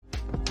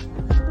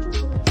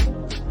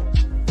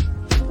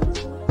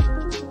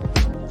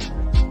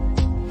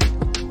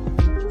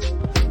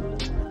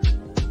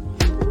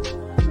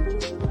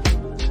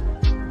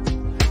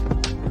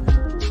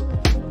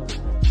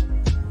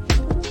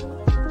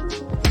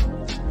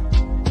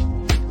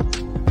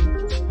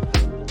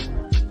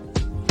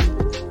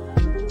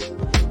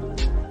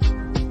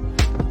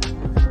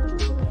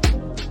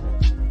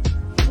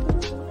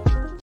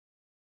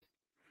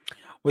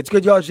What's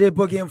good, y'all? J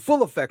Boogie in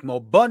full effect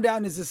mode. Bun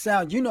down is the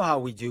sound. You know how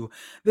we do.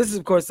 This is,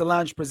 of course, the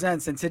Lounge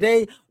Presents. And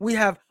today we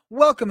have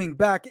welcoming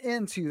back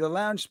into the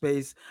lounge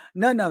space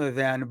none other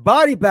than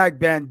BODYBAG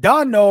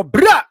Bandano.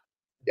 Brah!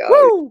 Yo,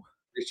 Woo!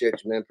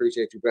 appreciate you, man.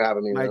 Appreciate you for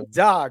having me, My man.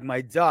 dog, my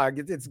dog.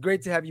 It's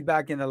great to have you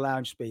back in the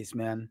lounge space,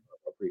 man.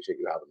 Appreciate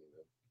you having me,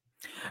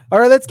 man. All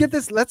right, let's get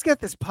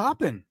this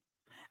popping.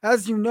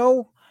 As you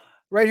know,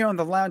 right here on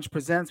the Lounge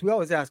Presents, we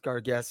always ask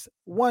our guests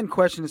one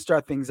question to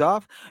start things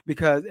off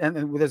because,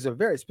 and there's a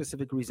very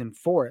specific reason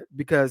for it.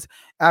 Because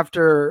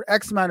after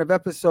X amount of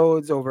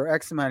episodes over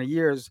X amount of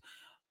years,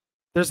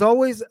 there's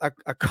always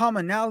a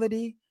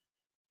commonality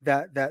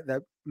that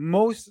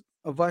most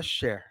of us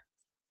share.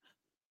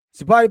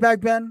 So, Body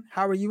Bag Ben,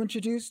 how are you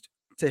introduced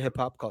to hip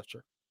hop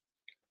culture?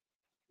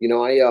 You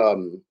know, I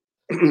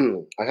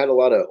had a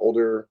lot of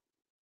older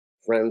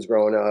friends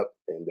growing up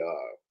and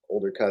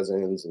older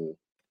cousins and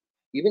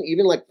even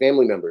like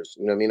family members.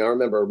 You know what I mean? I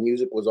remember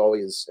music was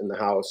always in the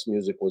house.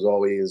 Music was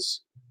always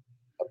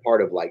a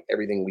part of like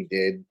everything we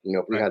did. You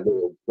know, if we Right. had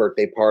little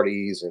birthday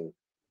parties and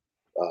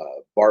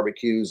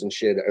barbecues and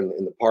shit in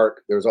the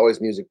park, there was always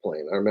music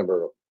playing. I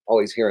remember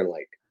always hearing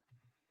like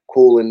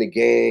Cool in the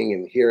Gang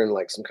and hearing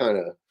like some kind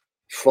of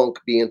funk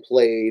being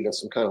played and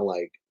some kind of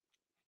like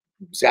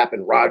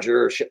zapping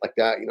Roger or shit like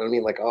that. You know what I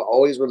mean? Like I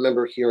always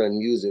remember hearing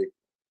music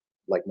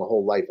like my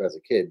whole life as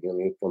a kid. You know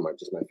what I mean? From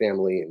just my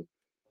family and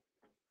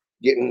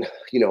getting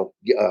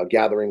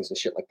gatherings and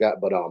shit like that.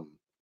 But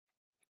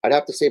I'd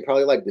have to say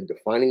probably like the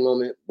defining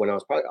moment when I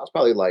was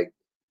probably like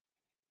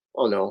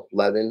I don't know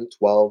 11,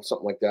 12,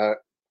 something like that.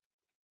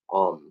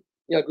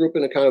 I grew up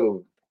in a kind of a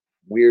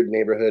weird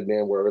neighborhood,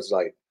 man, where it was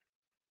like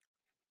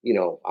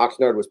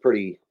Oxnard was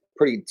pretty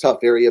tough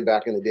area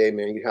back in the day,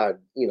 man. You had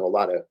a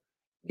lot of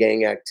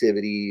gang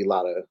activity, a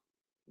lot of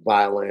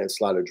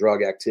violence, a lot of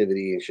drug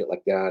activity and shit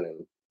like that.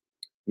 And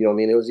I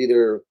mean, it was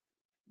either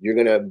you're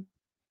gonna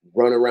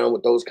run around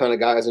with those kind of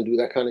guys and do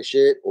that kind of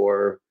shit,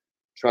 or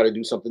try to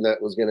do something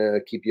that was gonna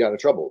keep you out of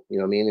trouble. You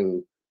know what I mean?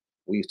 And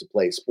we used to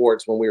play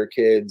sports when we were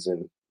kids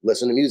and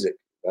listen to music.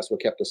 That's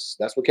what kept us.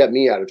 That's what kept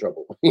me out of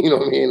trouble. You know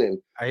what I mean? And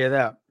I hear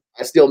that.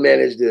 I still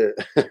managed to.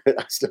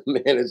 I still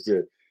managed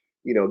to,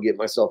 get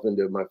myself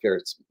into my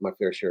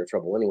fair share of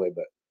trouble anyway.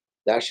 But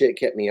that shit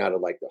kept me out of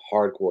like the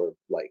hardcore,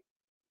 like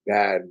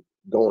bad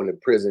going to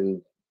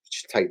prison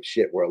type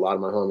shit, where a lot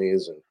of my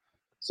homies and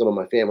some of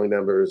my family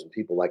members and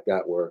people like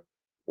that were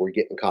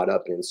getting caught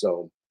up in.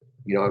 So,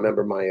 I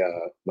remember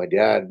my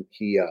dad.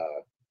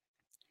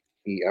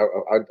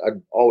 I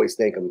always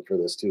thank him for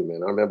this too,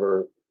 man. I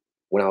remember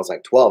when I was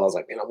like 12, I was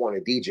like, man, I want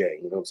a DJ.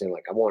 You know what I'm saying?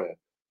 Like, I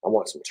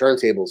want some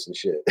turntables and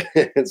shit.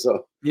 And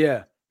so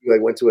Yeah. I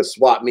went to a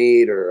swap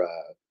meet or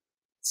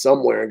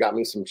somewhere and got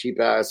me some cheap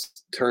ass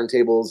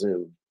turntables,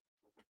 and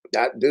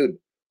that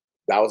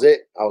was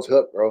it. I was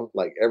hooked, bro.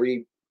 Like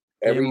Game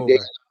every day over. at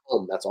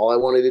home, that's all I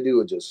wanted to do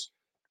was just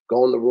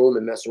go in the room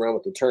and mess around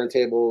with the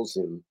turntables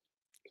and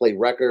play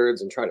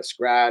records and try to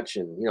scratch.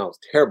 And I was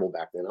terrible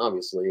back then,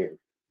 obviously. And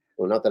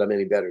well, not that I'm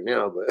any better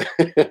now, but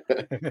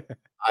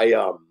I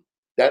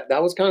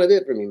that was kind of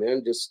it for me,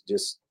 man.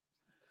 Just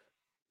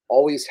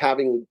always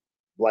having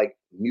like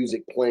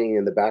music playing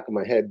in the back of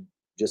my head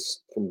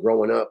just from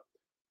growing up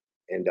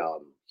and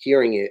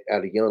hearing it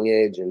at a young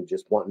age and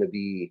just wanting to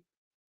be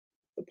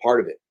a part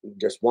of it,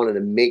 just wanting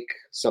to make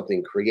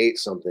something, create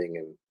something.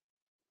 And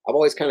I've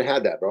always kind of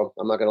had that, bro.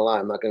 I'm not gonna lie.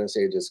 I'm not gonna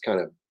say it just kind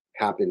of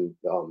happened,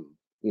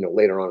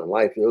 later on in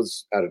life. It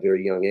was at a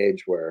very young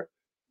age where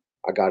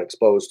I got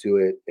exposed to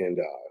it and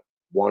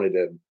wanted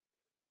to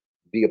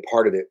be a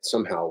part of it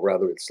somehow.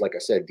 Whether it's like I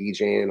said,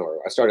 DJing, or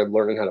I started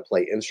learning how to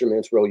play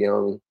instruments real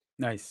young,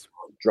 Nice.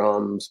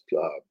 drums,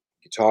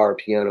 guitar,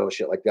 piano,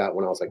 shit like that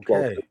when I was like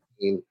 12, Okay.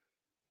 13.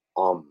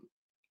 Um,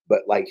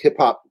 but like hip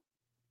hop,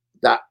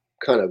 that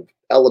kind of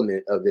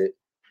element of it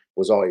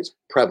was always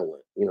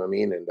prevalent. You know what I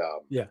mean? And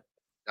Yeah.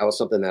 that was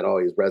something that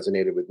always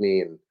resonated with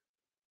me. And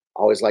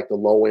I always like the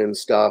low end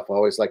stuff. I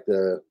always like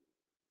the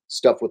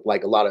stuff with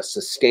like a lot of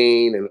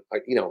sustain. And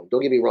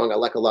don't get me wrong, I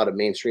like a lot of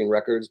mainstream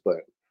records, but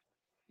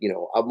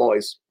I'm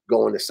always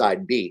going to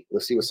side B.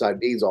 Let's see what side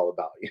B is all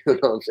about. You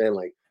know what I'm saying?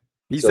 Like,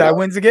 so B-side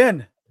wins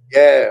again.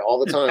 yeah,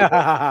 all the time,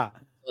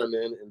 bro.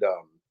 Man. And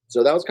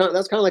so that's kind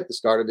of like the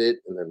start of it,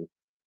 and then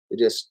it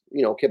just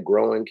kept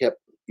growing, kept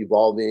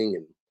evolving,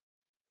 and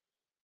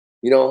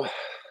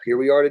here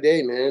we are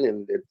today, man.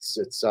 And it's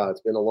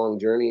been a long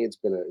journey. It's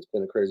been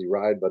a crazy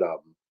ride, but I've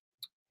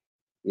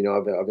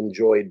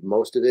enjoyed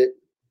most of it.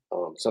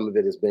 Some of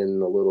it has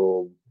been a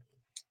little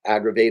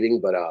aggravating,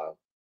 but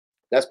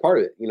that's part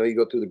of it. You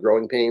go through the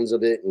growing pains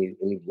of it, and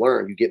you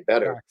learn, you get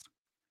better. Facts.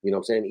 You know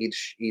what I'm saying?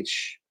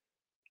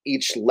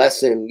 Each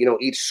lesson,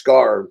 each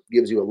scar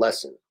gives you a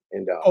lesson.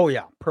 And Oh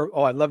yeah.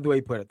 I love the way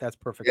you put it. That's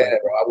perfect yeah, way to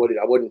bro, put it.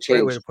 I wouldn't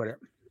Great way change. to put it.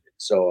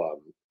 So,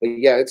 but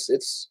yeah, it's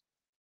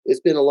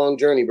been a long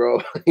journey, bro.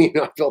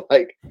 I feel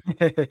like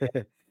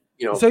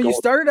So you going.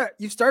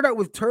 started out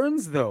with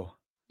turns though.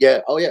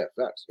 Yeah. Oh yeah.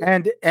 Facts. Yeah.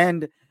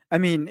 And I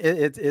mean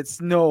it's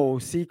no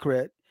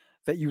secret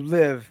that you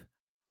live,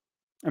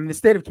 I mean the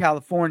state of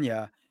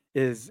California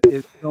is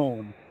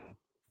known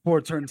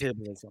for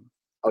turntablism.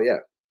 Oh yeah.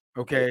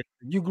 Oh, Okay,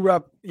 you grew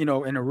up, in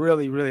a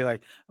really, really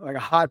like a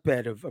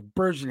hotbed of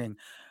burgeoning.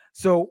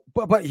 So,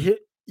 but like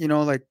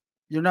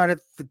you're not at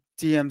the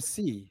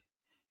DMC.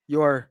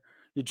 You're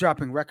you're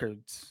dropping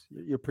records.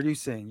 You're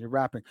producing. You're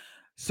rapping.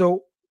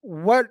 So,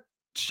 what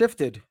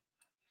shifted?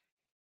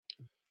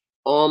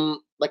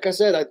 like I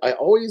said,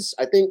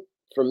 I think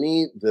for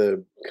me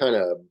the kind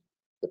of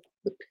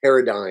the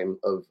paradigm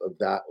of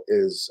that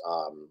is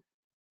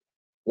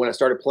when I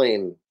started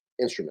playing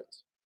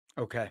instruments.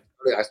 Okay.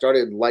 I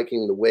started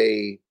liking the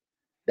way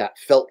that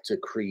felt to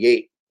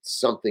create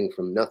something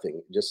from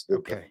nothing. Just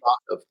Okay.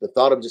 the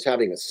thought of just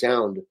having a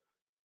sound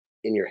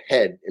in your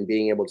head and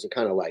being able to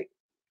kind of like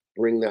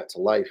bring that to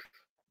life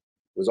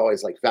was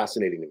always like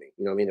fascinating to me.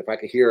 You know what I mean? If I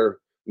could hear,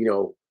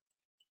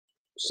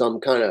 some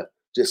kind of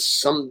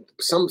just some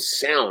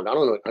sound, I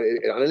don't know.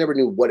 I never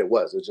knew what it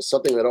was. It was just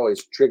something that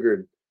always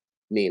triggered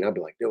me, and I'd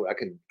be like, dude, I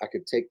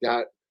could take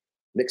that,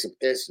 mix up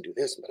this and do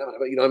this,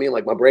 you know what I mean?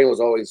 Like my brain was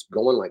always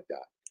going like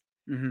that.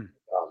 Hmm.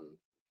 Um,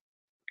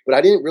 but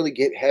I didn't really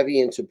get heavy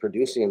into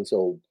producing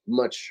until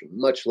much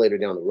later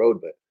down the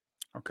road. But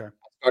Okay.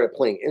 started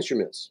playing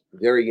instruments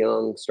very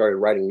young, started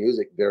writing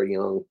music very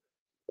young,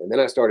 and then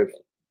I started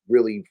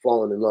really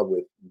falling in love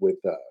with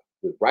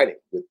writing,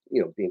 with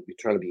being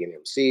trying to be an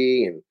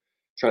MC and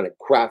trying to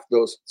craft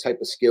those type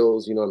of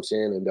skills. You know what I'm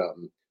saying?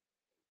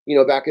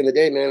 And back in the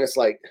day, man, it's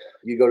like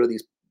you go to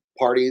these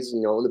parties,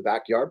 in the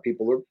backyard,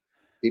 people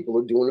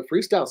are doing a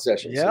freestyle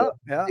sessions. Yeah.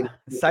 Yeah. About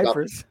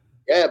Ciphers.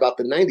 about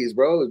the '90s,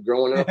 bro.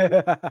 Growing up,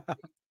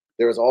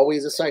 there was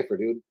always a cipher,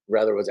 dude.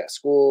 Rather it was at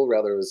school,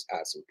 rather it was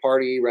at some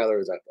party, rather it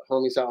was at the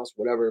homie's house,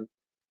 whatever.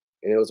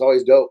 And it was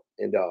always dope.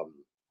 And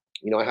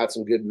I had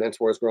some good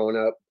mentors growing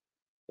up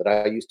that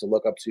I used to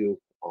look up to.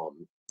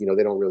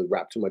 They don't really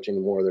rap too much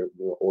anymore. They're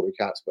older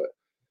cats, but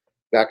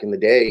back in the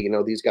day,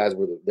 these guys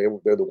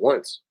they're the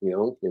ones. In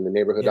the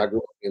neighborhood Yeah. I grew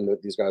up in,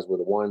 these guys were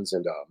the ones.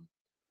 And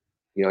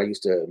I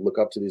used to look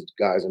up to these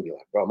guys and be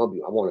like, bro, I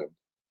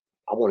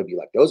want to be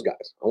like those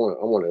guys. I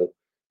want to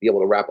be able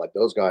to rap like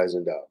those guys.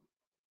 And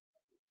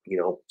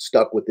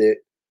stuck with it.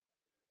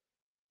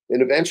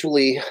 And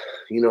eventually,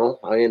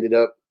 I ended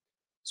up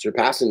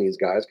surpassing these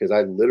guys because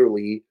I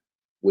literally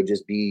would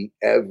just be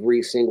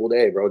every single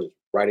day, bro, just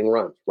writing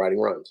runs.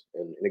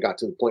 And it got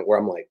to the point where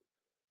I'm like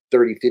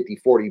 30, 50,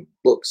 40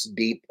 books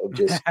deep of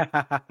just,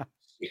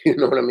 you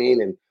know what I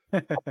mean? And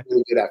I'm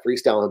really good at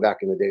freestyling back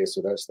in the day.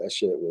 So that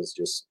shit was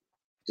just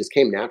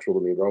came natural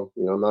to me, bro.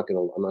 I'm not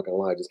gonna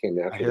lie, it just came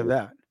I natural hear to me.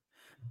 that.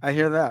 I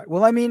hear that.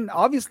 Well, I mean,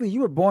 obviously,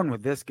 you were born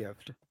with this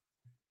gift.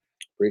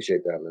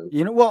 Appreciate that,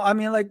 man. Well, I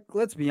mean, like,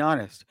 let's be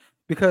honest,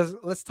 because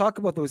let's talk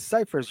about those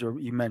ciphers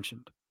you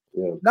mentioned.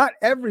 Yeah. Not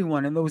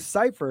everyone in those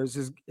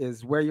ciphers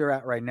is where you're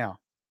at right now.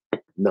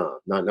 Nah,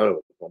 not none of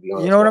it. I'll be You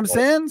honest, know what bro. I'm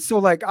saying? So,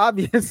 like,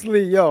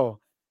 obviously,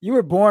 you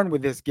were born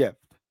with this gift.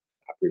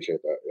 I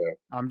appreciate that. Yeah.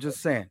 I'm just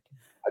saying.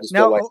 I just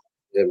feel Now, like,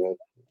 yeah, man.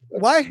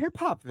 why That's hip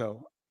hop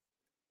though?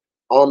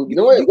 you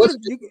know what? It You could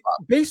wasn't just you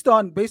based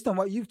on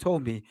what you've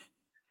told me,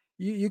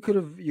 you could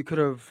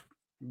have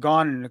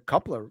gone in a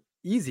couple of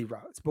easy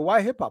routes, but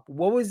why hip hop?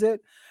 What was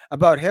it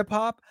about hip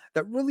hop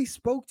that really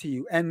spoke to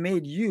you and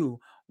made you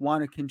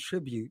want to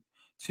contribute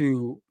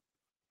to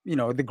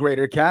the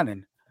greater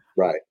canon?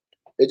 right.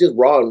 It's just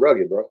raw and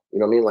rugged, bro. You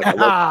know what I mean? Like I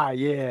love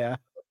Yeah.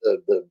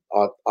 the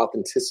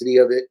authenticity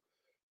of it.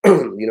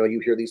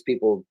 You hear these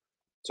people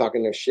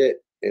talking their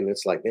shit, and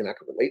it's like, man, I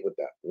can relate with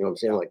that. You know what I'm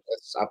saying? Yeah. Like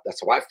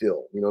that's how I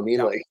feel. You know what I mean?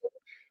 Yeah. Like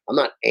I'm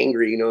not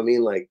angry. You know what I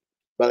mean? Like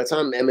by the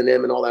time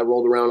Eminem and all that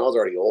rolled around, I was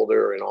already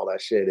older and all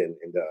that shit. And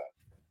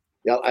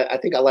yeah, I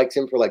think I liked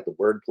him for like the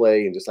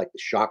wordplay and just like the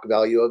shock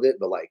value of it.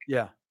 But like,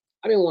 Yeah.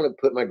 I didn't want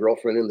to put my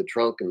girlfriend in the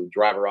trunk and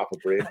drive her off a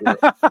bridge.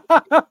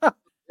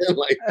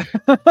 Like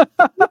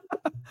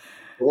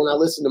when I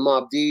listened to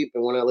Mob Deep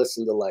and when I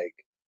listened to like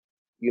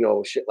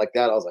shit like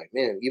that. I was like,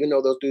 man, even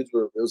though those dudes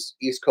it was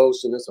East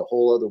Coast and it's a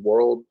whole other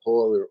world,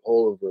 whole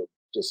other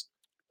just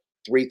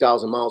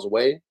 3,000 miles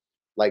away.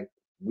 Like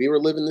we were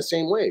living the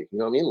same way. You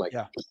know what I mean? Like,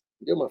 Yeah.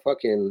 dude, my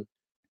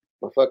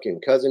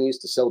fucking cousin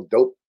used to sell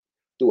dope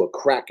through a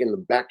crack in the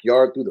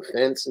backyard through the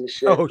fence and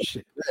shit. Oh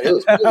shit. Man, it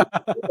was crazy. You know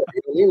what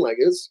I mean? Like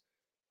it's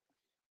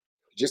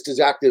just as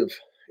active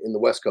in the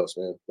West Coast,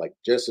 man. Like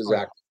just as Oh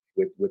yeah.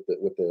 active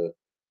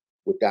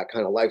with that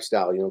kind of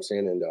lifestyle. You know what I'm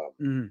saying? And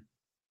Mhm.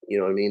 you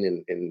know what I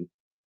mean? And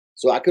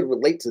so I could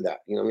relate to that.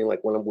 You know what I mean?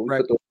 Like when we Right.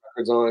 put those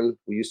records on,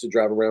 we used to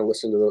drive around,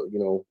 listen to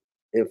the,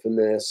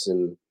 Infamous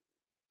and,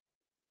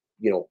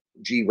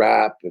 G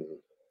Rap and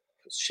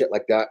shit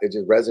like that. It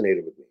just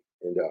resonated with me.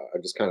 And I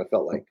just kind of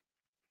felt like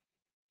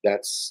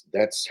that's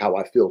how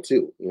I feel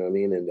too. You know what I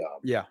mean? And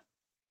Yeah.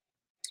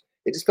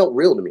 it just felt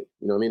real to me.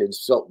 You know what I mean? It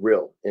just felt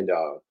real. And,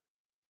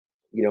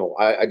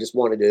 I just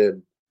wanted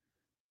to,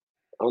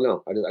 I don't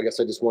know. I guess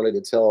I just wanted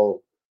to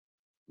tell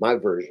my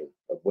version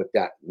of what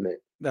that meant.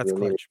 You That's know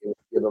what I clutch.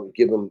 mean?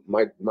 Give them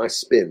my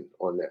spin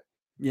on that.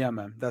 Yeah,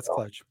 man. That's Um,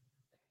 clutch.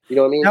 You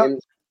know what I mean? Now,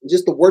 And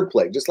just the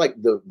wordplay, just like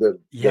the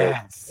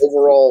yes.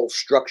 overall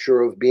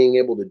structure of being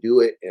able to do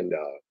it, and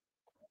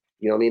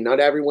You know what I mean? Not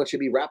everyone should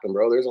be rapping,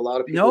 bro. There's a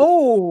lot of people No,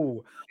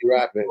 who be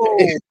rapping.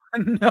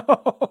 no,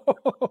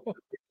 no.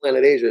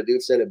 Planet Asia,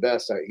 dude said it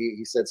best.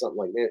 He said something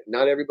like, "Man,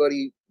 not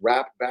everybody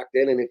rapped back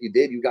then, and if you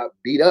did, you got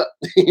beat up."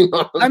 You know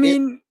what I I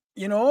mean?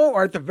 mean,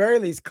 or at the very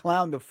least,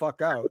 clown the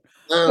fuck out.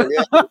 Yeah,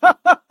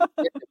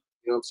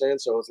 you know what I'm saying?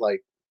 So it's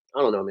like,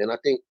 I don't know, man. I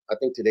think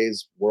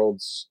today's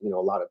world's, a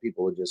lot of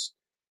people are just,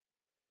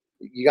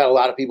 you got a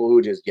lot of people who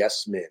are just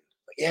yes men.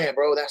 Like, yeah,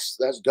 bro, that's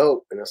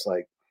dope. And it's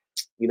like,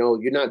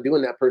 you're not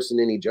doing that person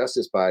any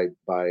justice by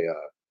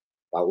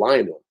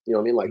lying to them. You know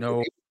what I mean? Like,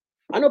 No,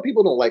 I know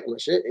people don't like my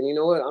shit, and you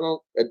know what? I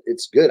don't.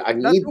 It's good.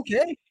 that's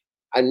okay.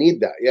 I need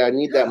that. Yeah, I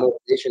need that Yeah.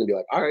 motivation to be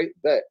like, all right,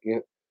 bet.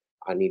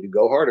 I need to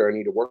go harder. I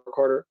need to work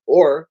harder.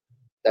 Or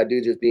that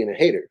dude just being a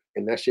hater,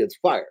 and that shit's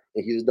fire,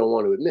 and he just don't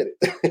want to admit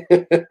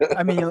it.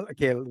 I mean,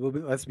 okay,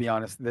 let's be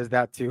honest. There's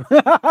that too.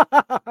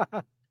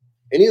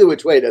 And either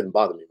which way, it doesn't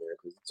bother me, man,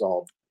 because it's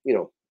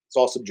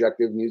all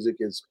subjective. Music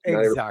is not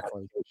everybody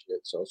Exactly. shit,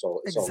 so it's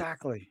all.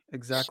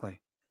 Exactly.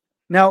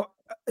 Now,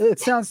 it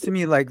sounds to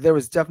me like there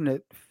was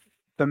definite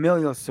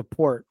familial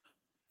support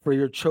for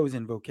your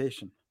chosen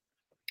vocation.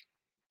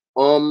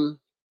 Um,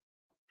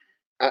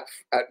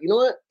 you know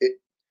what?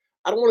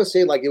 I don't want to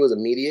say like it was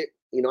immediate.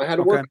 I had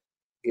to Okay. work.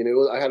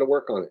 I had to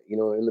work on it.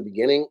 In the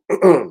beginning,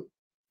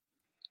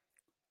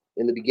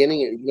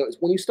 it's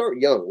when you start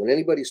young. When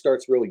anybody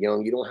starts real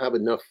young, you don't have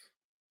enough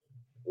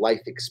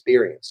life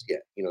experience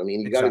yet. You know what I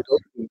mean? Exactly.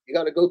 You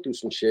got to go through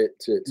some shit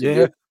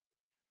Yeah.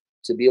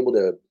 to be able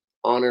to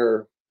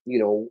honor, you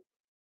know,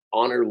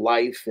 honor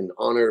life and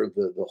honor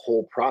the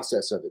whole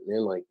process of it,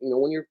 man. Like,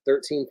 when you're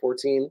 13,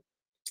 14,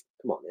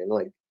 come on, man.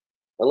 Like,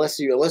 unless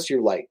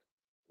you're like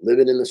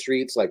living in the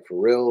streets, like for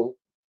real,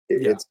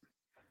 Yeah. it's,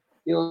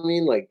 you know what I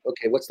mean? Like,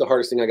 okay, what's the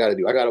hardest thing I got to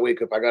do? I got to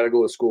wake up. I got to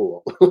go to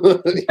school.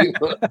 you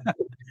know?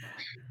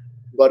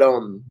 But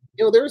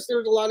there's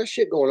a lot of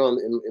shit going on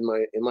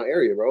in my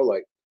area, bro.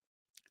 Like,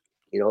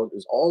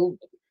 there's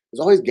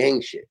always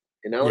gang shit.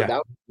 And now Yeah. that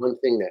was one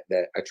thing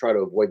that I try to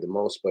avoid the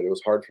most, but it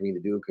was hard for me to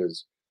do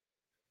because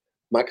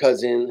my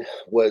cousin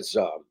was,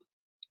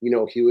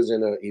 he was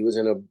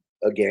in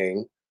a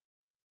gang,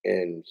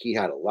 and he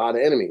had a lot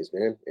of enemies,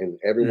 man. And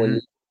everyone Mhm.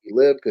 knew he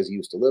lived because he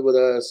used to live with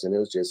us, and it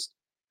was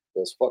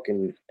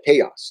fucking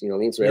chaos. You know what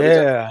I mean? So every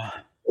time Yeah.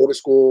 I go to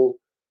school,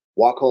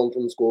 walk home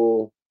from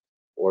school,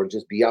 or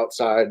just be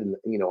outside and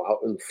out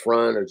in the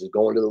front, or just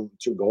going to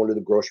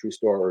the grocery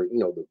store, or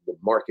the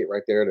market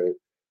right there to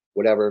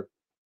whatever.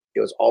 It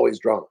was always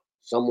drama.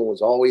 Someone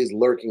was always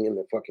lurking in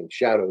the fucking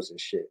shadows and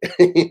shit.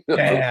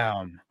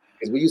 Damn.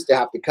 Because we used to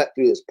have to cut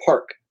through this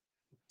park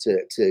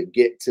to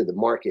get to the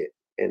market,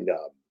 and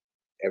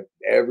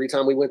every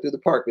time we went through the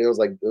park, man, it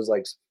was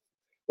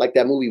like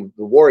that movie,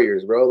 The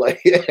Warriors, bro.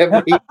 Like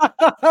every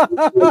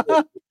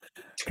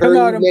Come turn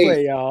out you and made,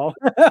 play, y'all.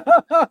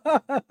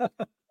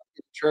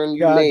 turn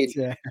you God made,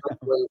 damn.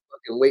 someone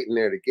fucking waiting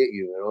there to get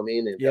you. You know what I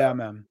mean? And Yeah,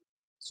 man.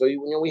 so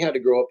we had to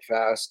grow up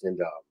fast, and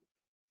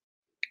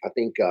I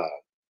think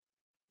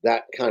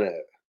that kind of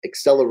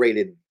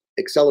accelerated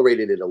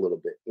it a little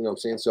bit. You know what I'm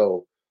saying?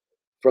 So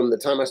from the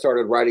time I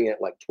started writing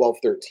at like 12,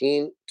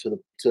 13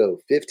 to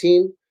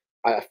 15,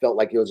 I felt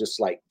like it was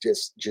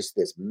just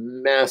this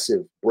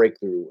massive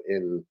breakthrough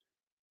in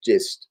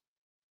just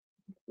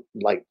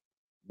like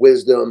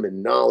wisdom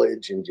and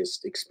knowledge and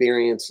just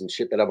experience and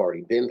shit that I've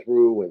already been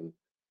through. And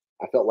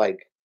I felt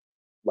like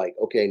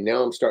okay,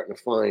 now I'm starting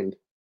to find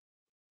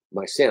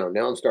my sound.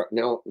 Now I'm starting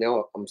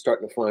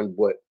to find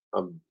what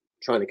I'm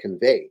trying to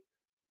convey.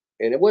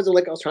 And it wasn't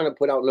like I was trying to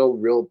put out no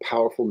real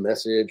powerful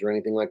message or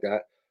anything like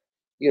that.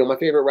 My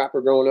favorite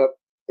rapper growing up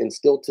and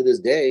still to this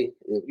day,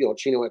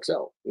 Chino XL.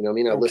 You know what I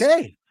mean?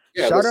 Okay.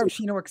 Yeah, Shout listen, out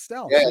Chino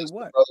Excel. yeah, Say that's my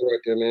what? brother right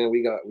there, man.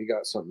 We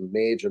got something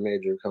major,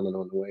 major coming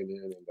on the way,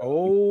 man. And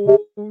Oh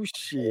yeah,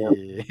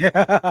 shit.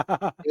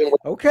 even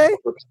with Okay.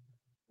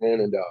 man,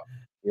 and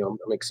I'm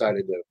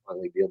excited to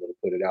finally be able to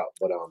put it out.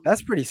 But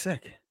That's pretty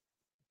sick.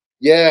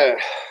 yeah,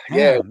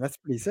 yeah, Damn, that's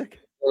pretty sick.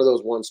 one of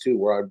those ones too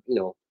where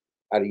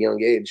at a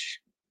young age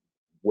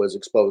was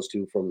exposed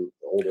to from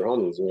older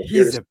homies. Here to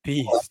He's a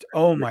beast.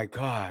 Oh my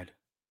god.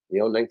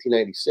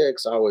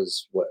 1996, I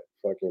was what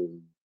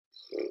fucking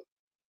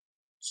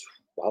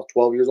I was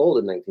 12 years old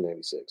in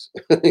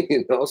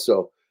 1996.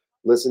 So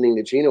listening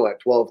to Chino at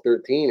 12,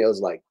 13, it was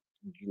like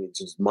it's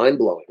just mind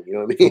blowing. You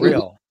know what I For mean?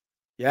 real.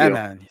 Yeah, you know,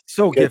 man.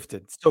 So because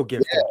gifted. So yeah,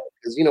 gifted.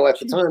 because at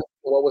the Jeez. time,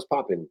 what was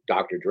popping?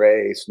 Dr.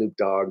 Dre, Snoop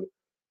Dogg.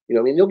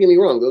 I mean, don't get me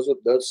wrong; those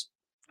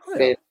Oh yeah.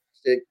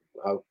 fantastic.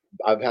 I've,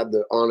 I've had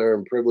the honor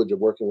and privilege of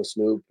working with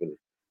Snoop, and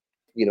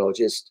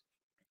just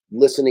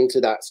listening to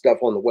that stuff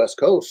on the West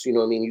Coast. I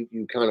mean,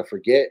 you kind of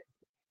forget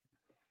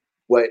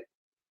what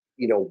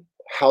you know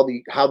how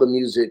the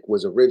music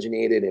was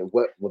originated and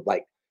what would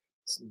like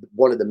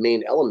one of the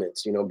main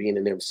elements, being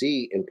an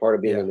MC, and part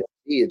of being Yeah. an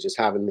MC is just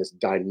having this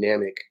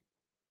dynamic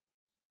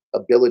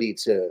ability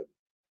to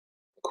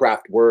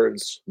craft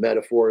words,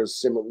 metaphors,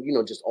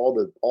 similar, just all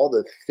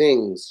the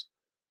things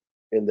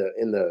in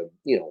the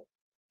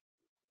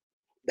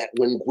that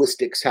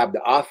linguistics have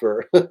to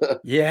offer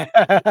Yeah.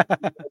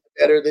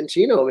 better than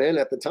Chino, man.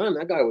 At the time,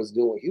 that guy was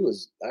doing. He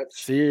was that's.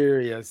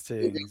 Serious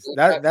things.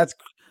 That's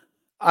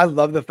I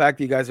love the fact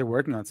that you guys are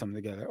working on something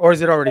together. Or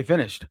is it already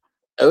finished?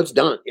 Oh, it's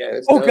done. Yeah,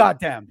 it's Oh done.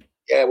 goddamn.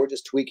 Yeah, we're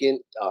just tweaking.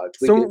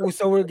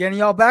 So we're getting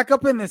y'all back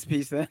up in this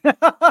piece then.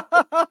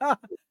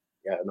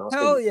 Yeah, no, it's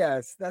gonna Hell be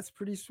yes, that's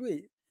pretty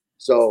sweet.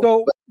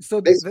 so. So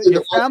But basically,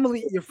 your the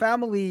last,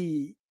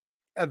 family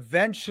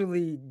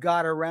eventually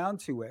got around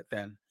to it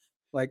then.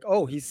 Like,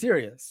 oh, he's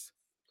serious.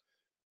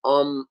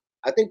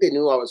 I think they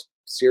knew I was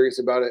serious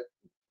about it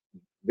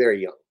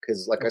very young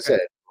because, like I Okay. said,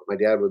 my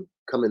dad would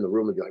come in the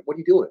room and be like, "What are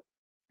you doing?"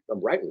 I'm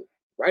writing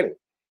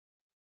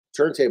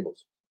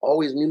turntables,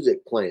 always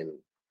music playing.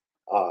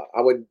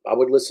 I would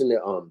listen to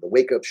the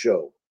Wake Up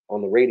Show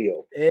on the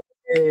radio.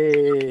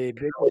 Hey,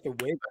 big with the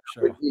wake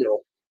up With,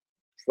 show.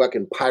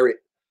 fucking pirate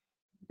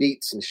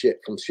beats and shit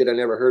from shit I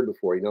never heard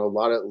before. A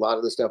lot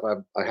of the stuff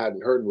I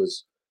hadn't heard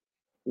was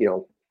you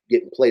know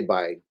getting played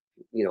by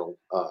you know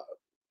uh,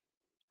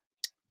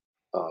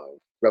 uh,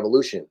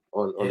 Revolution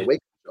on the Yeah. Wake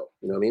Up Show.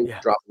 You know what I mean? Yeah.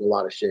 Dropping a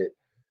lot of shit.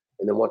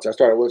 And then once I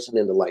started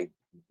listening to like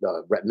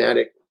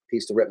Repmatic,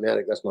 Piece to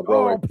Repmatic, that's my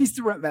bro, right? Oh, peace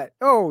to rep that.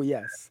 Oh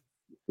yes.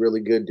 Really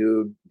good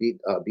dude. Beat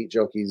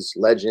Junkies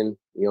legend.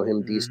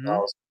 Him, D Mm-hmm.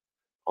 Styles.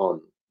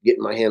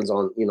 Getting my hands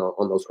on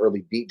those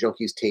early Beat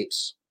Junkies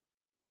tapes.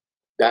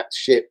 That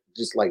shit,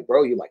 just like,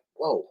 bro, you're like,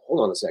 whoa,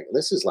 hold on a second.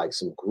 This is like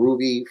some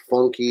groovy,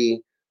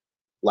 funky,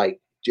 like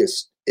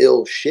just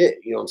ill shit.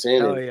 You know what I'm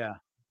saying? Hell And yeah.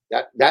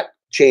 that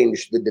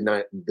changed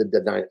dynamic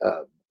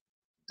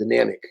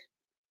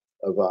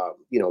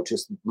of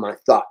just my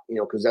thought.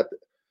 Because at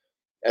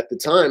the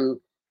time,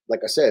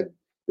 like I said,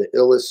 the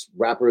illest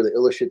rapper, the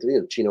illest shit to me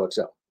is Chino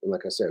XL. And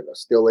like I said,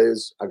 still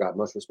is. I got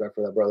much respect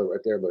for that brother right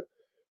there. But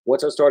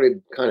once I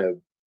started kind of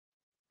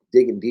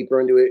digging deeper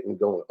into it and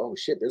going, oh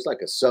shit, there's like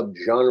a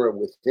subgenre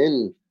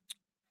within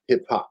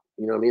hip hop.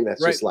 You know what I mean?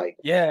 That's Right. just like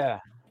Yeah.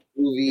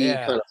 movie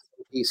kind Yeah. of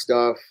funky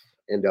stuff.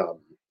 And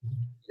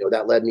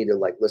that led me to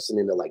like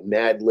listening to like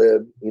Mad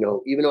Lib.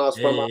 Even though I was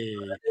from Hey.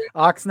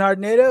 Oxnard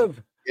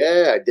native.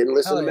 yeah, I didn't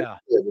listen Hell to Mad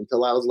yeah. Lib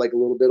until I was like a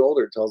little bit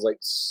older, until I was like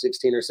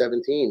 16 or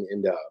 17.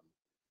 And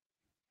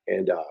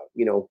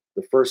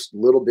the first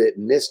little bit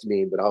missed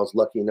me, but I was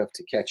lucky enough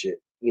to catch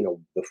it,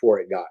 before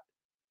it got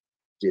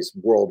just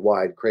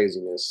worldwide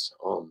craziness.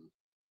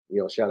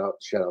 Shout out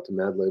to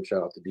Madlib,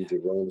 shout out to DJ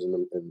Rome's and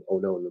them, and Oh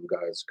No and them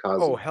guys,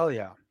 Oh Kazi. hell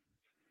yeah.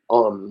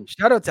 Um,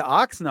 Shout out to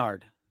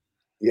Oxnard.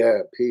 yeah,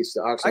 peace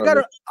to I Oxnard.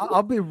 gotta.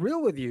 I'll be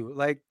real with you.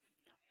 Like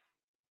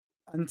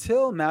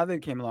until Mather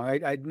came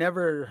along, I'd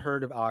never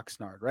heard of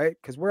Oxnard, right?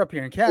 Because we're up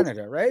here in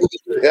Canada, right?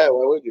 Yeah,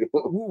 why would you?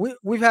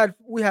 We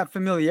have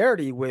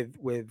familiarity with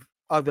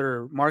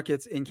other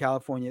markets in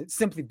California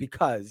simply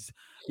because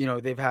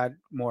they've had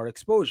more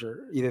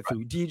exposure either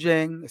through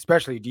DJing,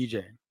 especially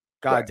DJing.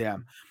 Right.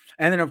 Goddamn.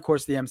 And then of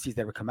course the MCs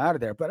that would come out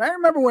of there. But I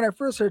remember when I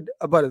first heard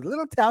about a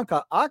little town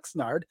called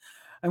Oxnard,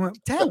 I went,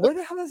 damn, where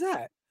the hell is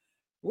that?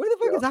 Where the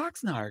fuck Yeah, is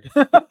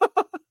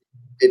Oxnard?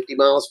 50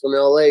 miles from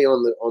LA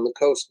on the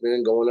coast,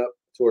 man, going up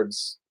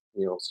towards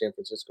San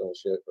Francisco and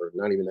shit, or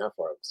not even that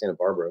far, Santa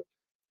Barbara,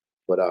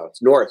 but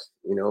it's north,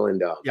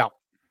 and Yeah.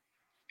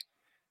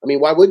 I mean,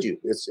 why would you?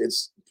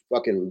 It's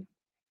fucking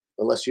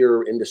unless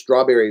you're into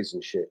strawberries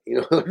and shit,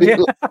 what I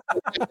mean?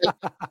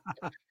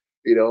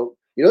 Yeah.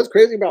 What's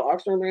crazy about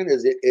Oxnard, man,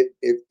 is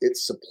it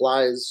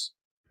supplies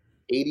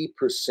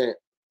 80%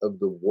 of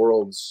the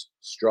world's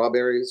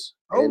strawberries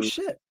Oh and,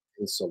 shit.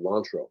 and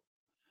cilantro.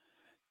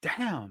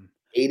 Damn.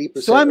 So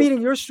 80% I'm of eating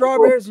your the world.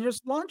 strawberries and your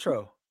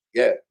cilantro.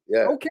 Yeah,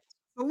 yeah. Okay.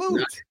 Not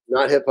Salute.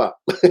 not hip hop.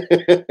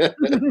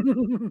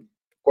 Of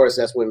course,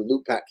 that's when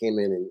Loop Pack came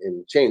in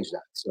and changed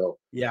that. So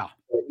Yeah.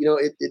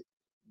 it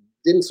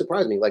didn't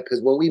surprise me, like,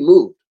 because when we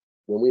moved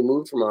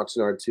from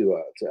Oxnard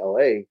to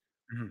LA,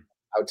 Mhm.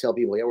 I would tell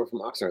people, yeah, we're from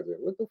Oxnard. They're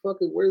like, what the fuck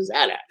where's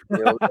that at?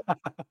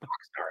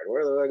 Oxnard,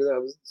 where the fuck is that?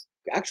 It was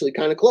actually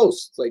kind of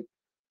close. It's like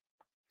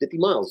 50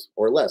 miles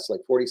or less, like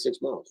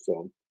 46 miles.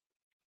 So,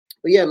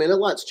 but yeah, man, a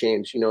lot's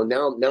changed. Now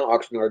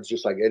Oxnard's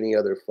just like any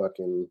other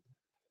fucking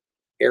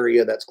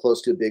area that's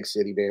close to a big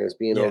city, man. It's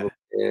being over,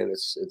 Yeah. and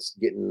it's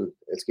getting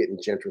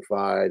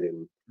gentrified,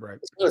 and Right.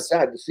 it's kind of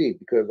sad to see,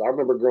 because I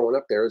remember growing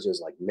up there, it was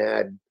just like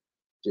mad,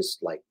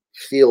 just like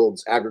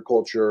fields,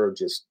 agriculture,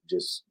 just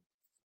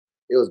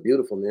it was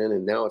beautiful, man.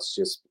 And now it's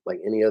just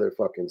like any other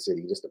fucking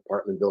city, just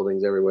apartment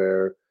buildings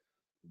everywhere,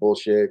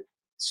 bullshit,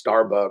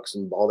 Starbucks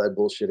and all that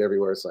bullshit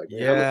everywhere. It's like, man,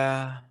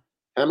 Yeah.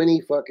 how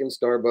many fucking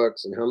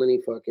Starbucks and how many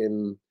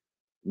fucking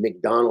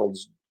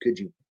McDonald's could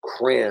you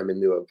cram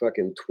into a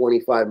fucking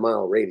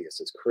 25-mile radius?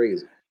 It's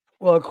crazy.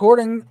 Well,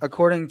 according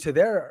to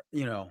their,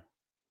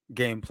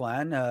 game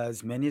plan,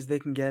 as many as they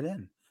can get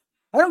in.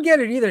 I don't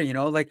get it either,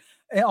 like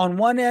on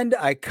one end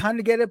I kind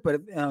of get it, but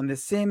on the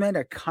same end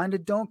I kind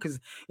of don't, cuz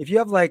if you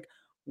have like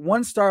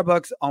one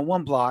Starbucks on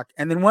one block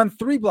and then one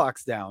 3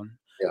 blocks down,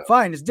 Yeah,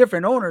 fine, it's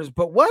different owners,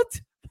 but what?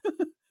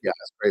 yeah,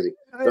 it's crazy.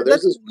 So That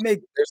there's this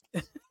make there's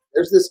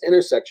there's this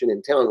intersection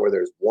in town where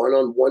there's one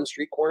on one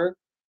street corner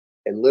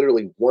and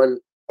literally one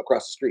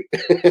across the street.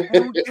 I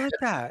don't get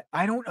that.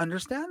 I don't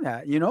understand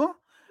that, you know?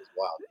 It's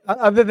wild.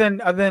 Other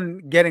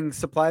than getting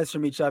supplies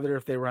from each other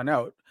if they run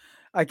out.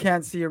 I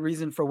can't see a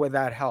reason for where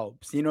that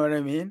helps. You know what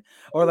I mean?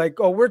 Or like,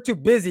 oh, we're too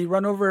busy,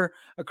 run over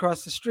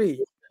across the street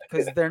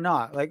because they're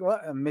not. Like, well,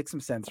 it makes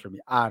some sense for me.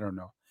 I don't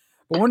know.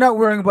 But we're not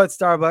worrying about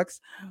Starbucks.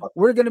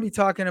 We're going to be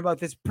talking about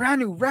this brand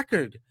new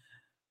record,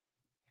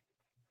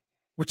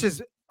 which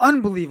is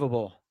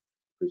unbelievable.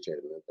 Appreciate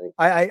it, man. Thank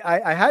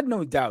I had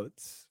no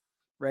doubts,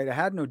 right? I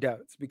had no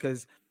doubts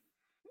because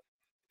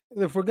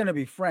if we're going to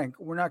be frank,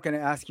 we're not going to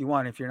ask you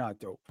on if you're not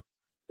dope.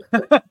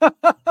 you.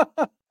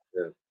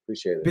 Yeah,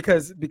 appreciate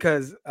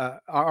it.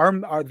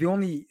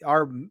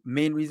 Our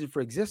main reason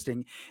for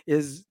existing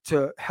is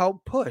to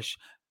help push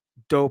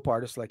dope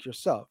artists like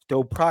yourself,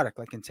 dope product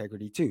like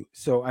Integrity too.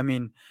 So I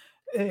mean,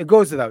 it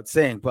goes without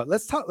saying, but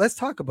let's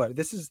talk about it.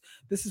 This is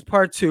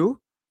part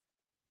two,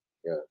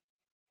 Yeah.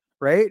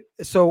 right?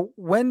 So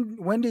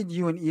when did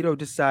you and Ito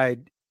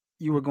decide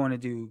you were going to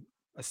do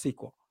a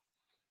sequel?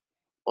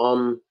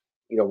 Um,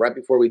 right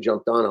before we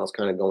jumped on, I was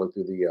kind of going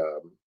through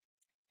the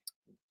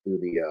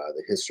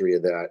history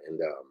of that, and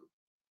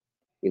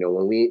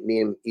when me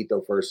and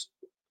Ito first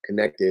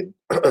connected,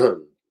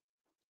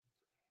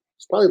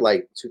 it's probably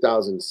like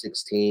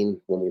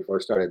 2016 when we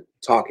first started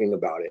talking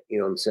about it. You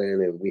know what I'm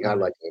saying? And we had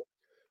Mhm. like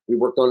we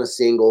worked on a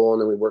single,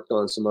 and then we worked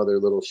on some other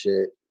little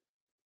shit,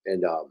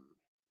 and I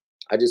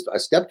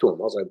stepped to him.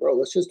 I was like, bro,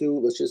 let's do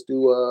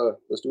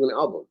an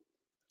album,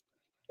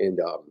 and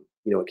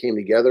it came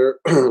together.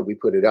 We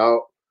put it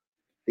out.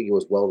 I think it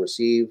was well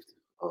received.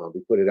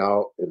 We put it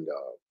out, and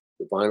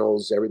the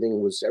vinyls, everything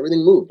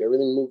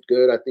moved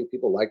good. I think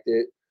people liked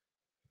it.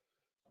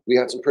 We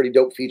had some pretty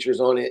dope features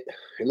on it,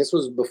 and this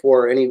was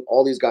before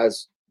all these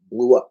guys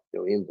blew up.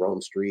 In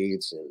Rome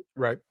Streets and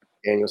Right.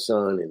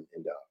 Danielson and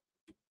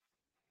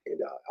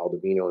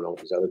Aldovino and all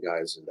these other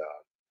guys, and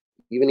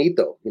even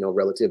Ito.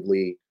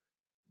 Relatively,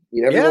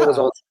 everyone was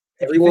Yeah. on.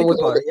 If you Everyone think was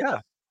on about the it, yeah.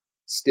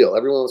 still.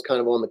 Everyone was kind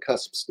of on the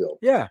cusp still.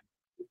 Yeah.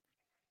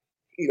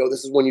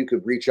 This is when you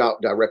could reach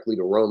out directly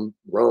to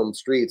Rome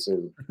Streets,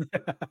 and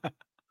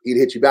he'd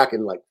hit you back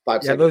in like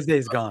five Yeah, seconds. those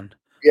days gone.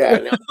 Yeah,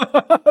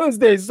 now Those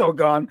days so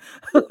gone.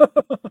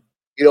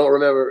 you don't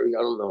remember.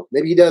 I don't know.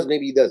 Maybe he does.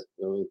 Maybe he doesn't.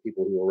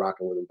 People who were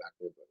rocking with him back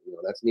then.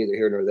 But that's neither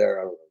here nor there.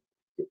 I don't know.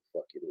 Give a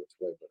fuck either which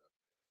way.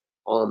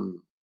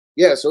 But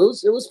yeah. So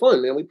it was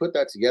fun, man. We put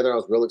that together. I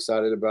was real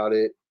excited about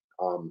it.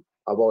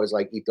 I've always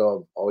liked Ito.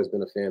 I've always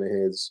been a fan of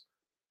his.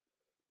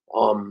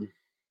 Um,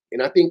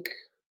 and I think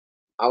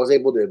I was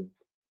able to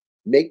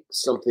make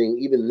something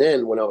even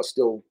then when I was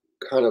still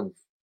kind of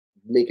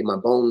making my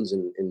bones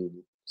and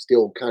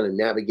still kind of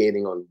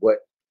navigating on what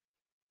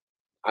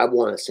I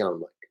want to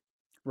sound like.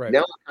 Right.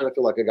 Now I kind of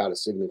feel like I got a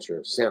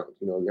signature sound.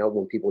 Now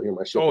when people hear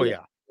my shit, Oh they're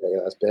like, yeah. yeah,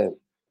 that's Ben.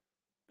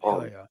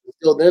 Hell Um, yeah.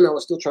 Still then I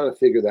was still trying to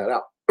figure that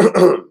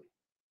out.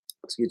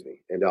 Excuse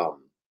me. And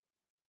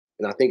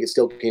I think it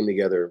still came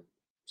together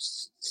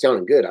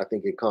sounding good. I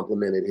think it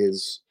complemented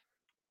his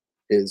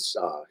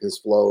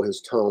flow,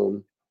 his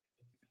tone.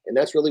 And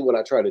that's really what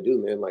I try to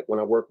do, man. Like when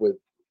I work with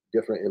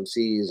different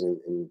MCs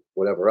and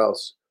whatever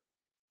else,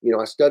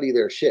 I study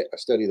their shit. I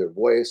study their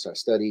voice. I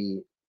study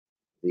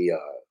the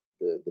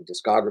the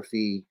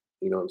discography.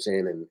 You know what I'm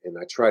saying? And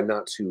I try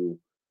not to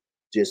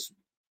just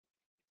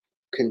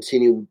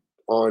continue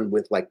on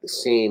with like the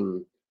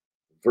same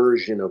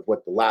version of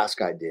what the last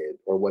guy did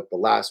or what the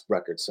last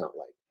record sound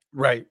like.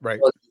 Right. I Right.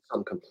 want to do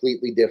something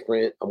completely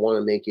different. I want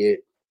to make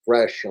it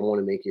fresh. I want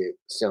to make it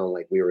sound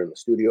like we were in the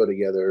studio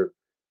together,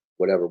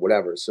 whatever,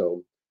 whatever.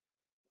 So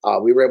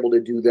we were able to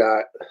do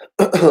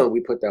that. We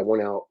put that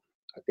one out,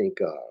 I think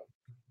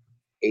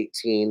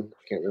 18.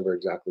 I can't remember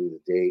exactly the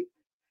date,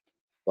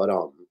 but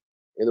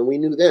and then we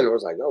knew then it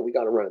was like, oh, we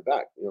got to run it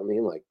back. You know what I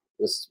mean? Like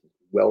this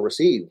well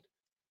received.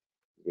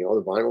 The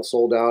vinyl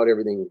sold out.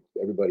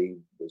 Everybody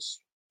was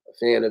a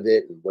fan of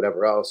it and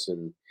whatever else.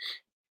 And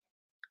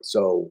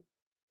so,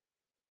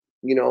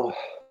 you know,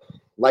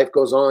 life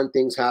goes on.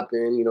 Things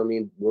happen. What I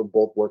mean? We're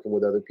both working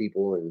with other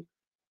people, and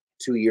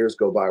 2 years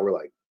go by. We're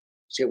like,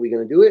 shit, we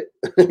gonna do it?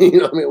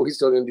 What I mean? Are we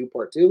still gonna do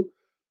part two?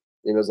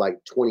 And it was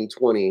like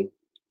 2020,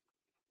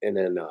 and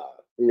then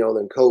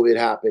then COVID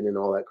happened and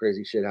all that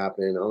crazy shit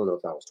happened. I don't know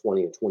if that was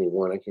 20 or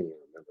 21. I can't even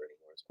remember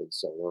anymore. It's been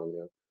so long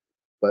now.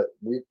 But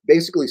we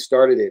basically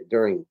started it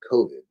during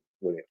COVID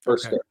when it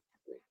first Okay.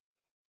 started,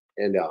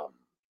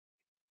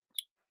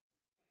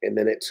 and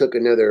then it took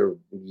another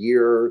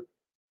year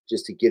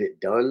just to get it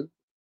done.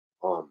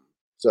 Um,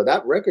 so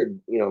that record,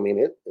 I mean,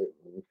 it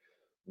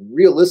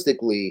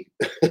realistically,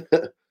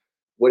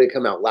 when it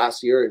come out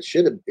last year, it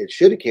should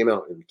have came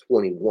out in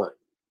 21.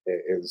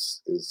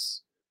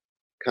 Is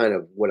kind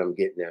of what I'm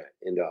getting at,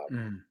 and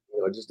Mm.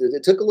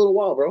 it took a little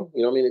while, bro.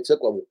 I mean, it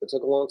took a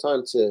long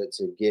time to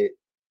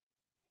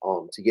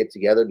get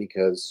together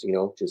because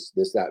just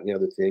this, that, and the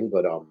other thing.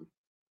 But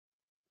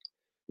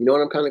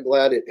what, I'm kind of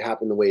glad it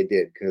happened the way it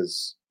did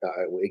because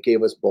it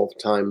gave us both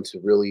time to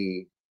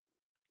really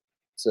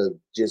to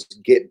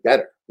just get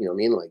better. You know what I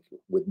mean? Like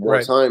with more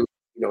Right. time,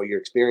 your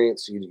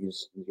experience,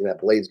 that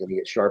blade's gonna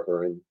get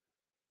sharper, and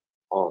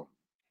um,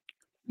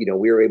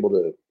 we were able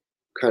to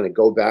kind of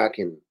go back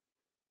and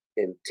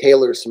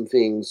tailor some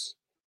things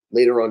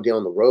later on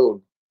down the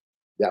road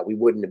that we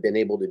wouldn't have been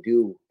able to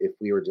do if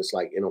we were just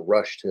like in a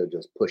rush to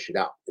just push it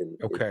out and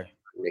Okay.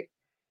 make,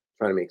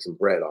 trying to make some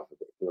bread off of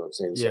it. You know what I'm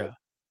saying? So Yeah.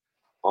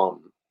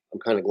 I'm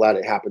kind of glad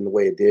it happened the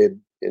way it did,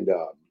 and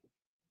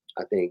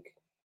I think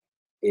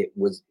it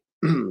was,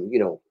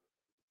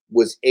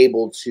 was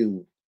able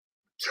to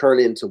turn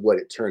into what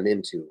it turned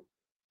into.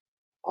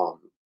 Um,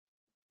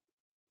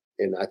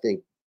 and I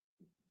think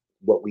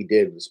what we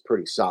did was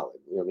pretty solid.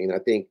 I mean, I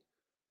think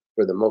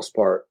for the most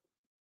part,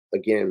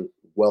 again,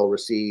 well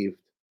received.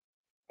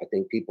 I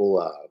think people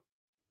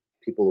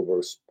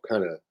were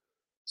kind of,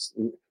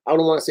 I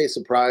don't want to say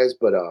surprised,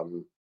 but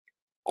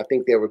I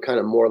think they were kind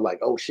of more like,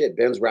 oh shit,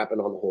 Ben's rapping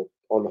on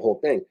the whole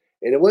thing,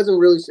 and it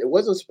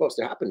wasn't supposed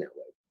to happen that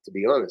way, to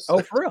be honest.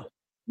 Oh, for real?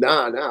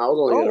 Nah,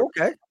 Oh,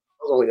 okay.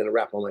 I was only gonna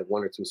rap on like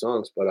one or two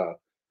songs, but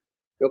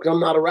because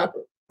I'm not a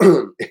rapper.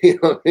 You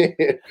know what I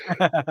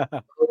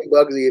mean?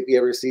 Bugsy, if he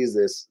ever sees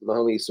this, my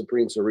homie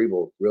Supreme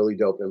Cerebral, really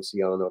dope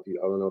MC. I don't know if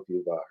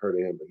you've heard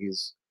of him, but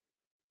he's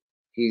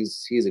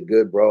a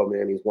good bro,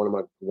 man. He's one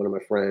of my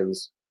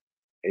friends,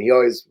 and he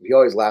always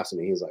laughs at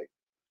me. He's like,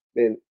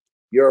 "Man,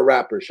 you're a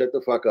rapper. Shut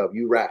the fuck up.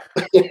 You rap."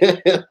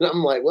 And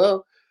I'm like,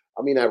 "Well,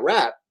 I mean, I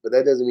rap, but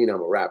that doesn't mean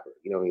I'm a rapper."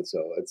 You know what I mean?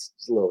 So it's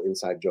a little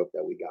inside joke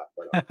that we got.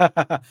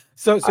 But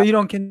So I, you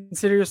don't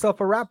consider yourself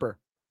a rapper?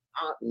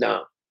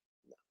 no,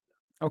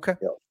 Okay.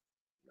 no.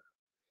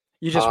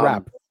 You just Um,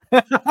 rap.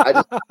 I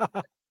just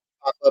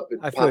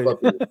I feel pop you.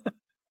 up and do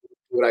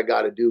what I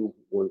got to do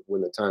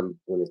when the time's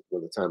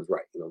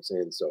right. You know what I'm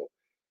saying? So,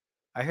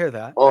 I hear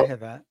that. I um, hear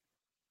that.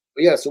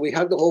 but yeah. So we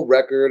had the whole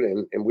record,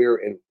 and we were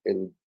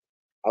and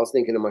I was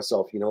thinking to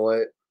myself, you know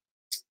what?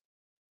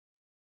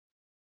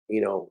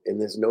 And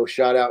there's no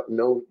shout out,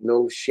 no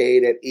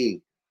shade at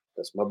E.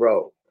 That's my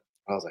bro.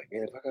 I was like,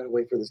 man, if I gotta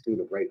wait for this dude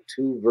to write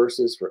 2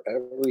 verses for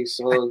every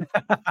song,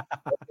 it's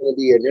gonna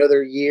be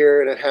another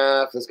year and a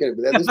half. It's gonna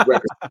be that this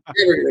record's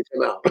never gonna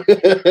come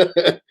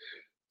out.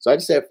 So I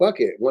just said, fuck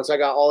it. Once I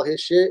got all his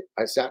shit,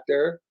 I sat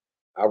there.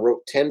 I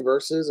wrote 10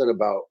 verses in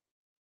about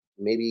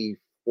maybe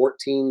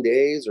 14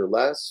 days or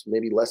less,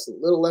 maybe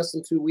little less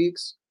than 2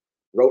 weeks.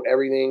 Wrote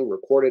everything,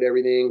 recorded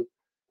everything,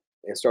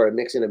 and started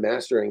mixing and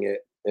mastering it.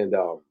 And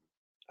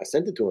I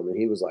sent it to him, and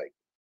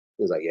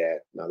yeah,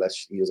 no,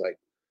 he was like,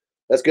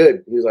 that's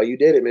good. He was like, you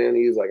did it, man.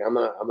 He was like, I'm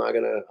not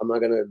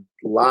gonna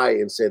lie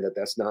and say that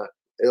that's not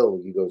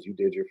ill. He goes, you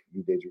did your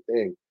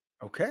thing.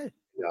 Okay.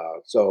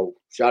 So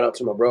shout out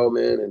to my bro,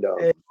 man,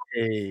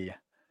 Hey.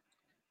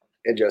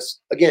 and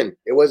just again,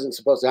 it wasn't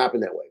supposed to happen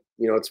that way.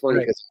 It's funny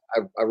Right. because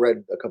I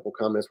read a couple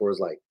comments where it's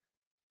like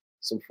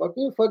some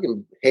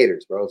fucking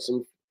haters, bro.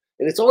 And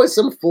it's always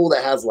some fool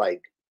that has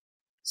like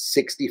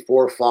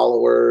 64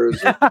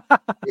 followers and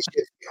it's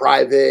just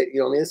private. You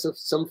know what I mean? It's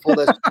some fool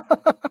that's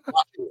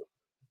watching you.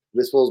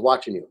 This fool's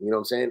watching you. You know what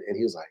I'm saying? And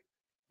he was like,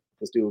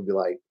 this dude would be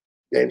like,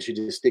 Ben should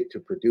just stick to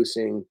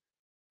producing.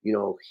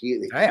 Damn.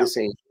 This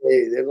ain't.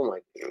 Hey, I'm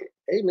like,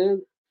 hey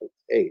man,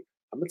 hey,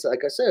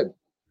 like I said,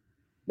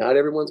 not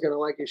everyone's gonna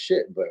like his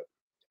shit, but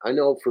I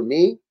know for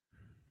me,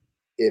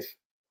 if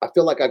I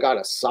feel like I got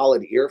a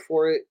solid ear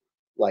for it,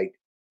 like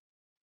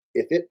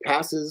if it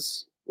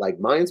passes like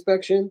my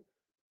inspection,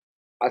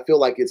 I feel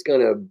like it's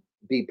gonna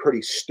be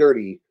pretty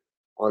sturdy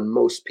on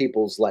most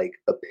people's like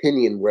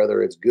opinion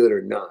whether it's good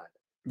or not.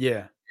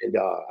 Yeah. And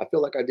I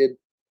feel like I did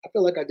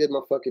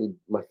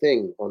my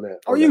thing on that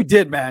Oh, on you that.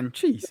 did, man.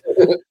 Jeez.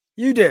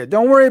 You did.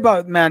 Don't worry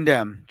about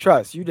Mandem.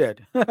 Trust, you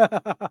did.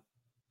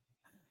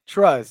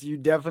 Trust, you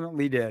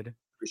definitely did.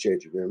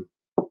 Appreciate you, man.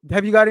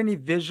 Have you got any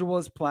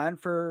visuals planned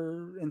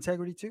for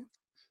Integrity 2?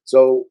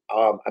 So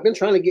I've been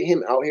trying to get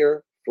him out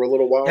here for a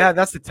little Yeah, while.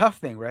 that's the tough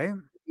thing, right?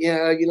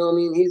 Yeah, what I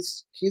mean,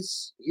 he's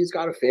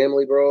got a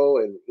family, bro,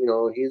 and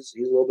he's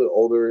a little bit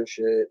older and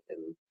shit,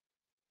 and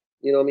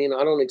what I mean,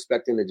 I don't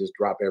expect him to just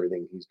drop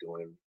everything he's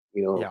doing,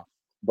 Yeah.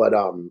 but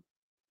I'll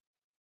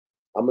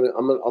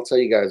tell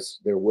you guys,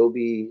 there will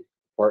be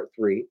part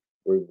 3.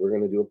 We're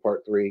gonna do a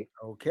part 3.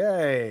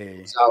 Okay.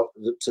 It's out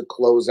to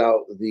close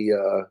out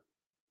the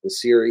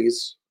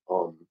series,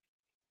 and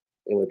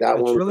with that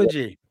The one,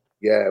 trilogy.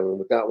 yeah, and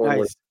with that one,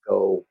 Nice.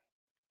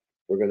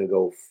 we're gonna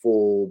go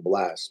full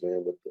blast,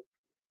 man, with the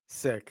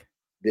Sick.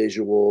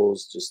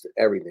 visuals, just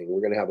everything.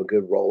 We're gonna have a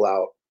good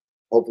rollout.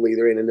 Hopefully,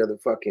 there ain't another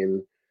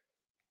fucking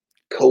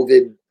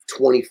COVID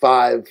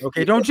 25.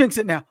 Okay, don't jinx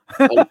it now.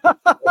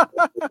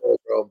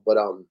 Bro. But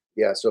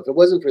yeah. So if it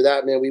wasn't for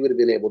that, man, we would have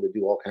been able to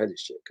do all kinds of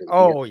shit because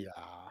Oh, yeah.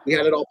 we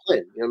had it all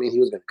planned. You know what I mean? He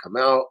was gonna come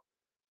out.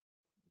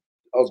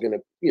 I was gonna,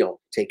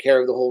 take care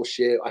of the whole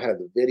shit. I had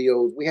the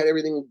videos. We had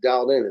everything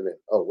dialed in, and then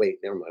oh wait,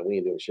 never mind. We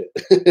ain't doing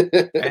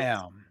shit.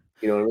 Damn.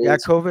 You know what I mean? Yeah,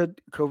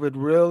 COVID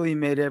really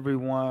made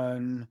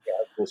everyone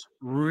It's,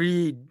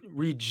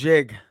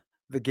 rejig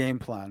the game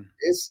plan.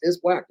 it's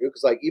whack, dude.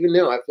 Because like even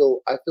now, I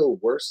feel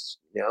worse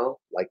now,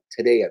 like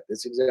today at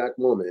this exact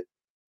moment,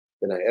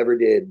 than I ever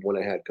did when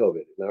I had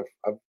COVID. And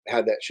I've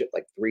had that shit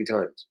like 3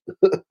 times.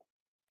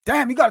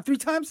 Damn, you got it 3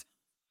 times?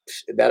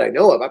 that I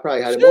know of. I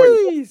probably had it more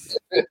Jeez.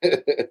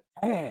 than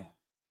Man.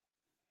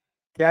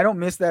 Okay, I don't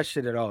miss that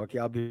shit at all. Okay,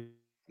 I'll be.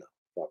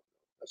 fuck,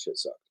 that shit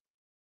sucked.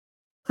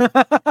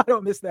 I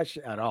don't miss that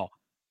shit at all.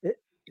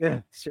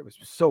 Shit was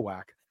so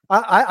whack.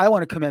 I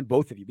want to commend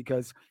both of you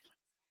because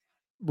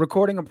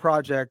recording a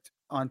project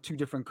on two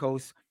different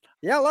coasts,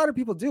 yeah, a lot of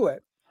people do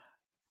it,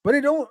 but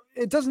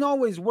it doesn't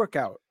always work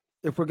out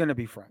if we're gonna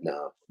be frank.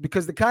 No.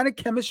 Because the kind of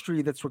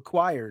chemistry that's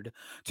required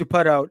to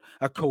put out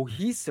a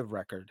cohesive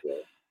record Yeah.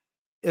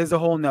 is a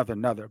whole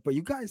nother. But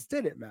you guys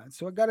did it, man.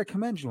 So I gotta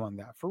commend you on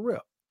that for real.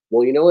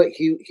 Well, you know what?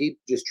 He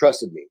just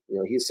trusted me. You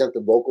know, he sent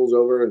the vocals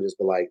over and just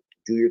be like,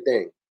 do your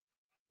thing.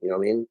 You know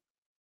what I mean?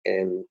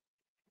 And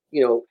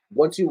you know,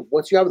 once you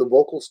have the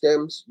vocal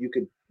stems, you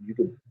could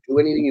do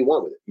anything you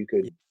want with it. You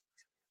could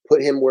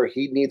put him where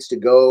he needs to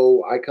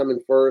go. I come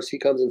in first, he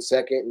comes in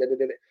second, da, da,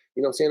 da, da,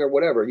 you know what I'm saying, or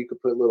whatever. You could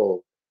put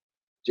little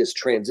just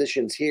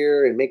transitions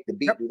here and make the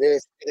beat Yep. do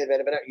this. Da, da,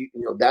 da, da, da. You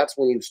know, that's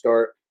when you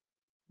start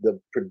the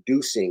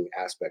producing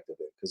aspect of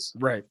it. Because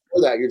Right.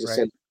 before that, you're just Right.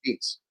 sending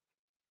beats.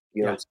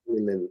 You know Yeah. what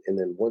I'm saying? And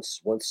then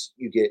once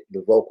you get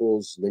the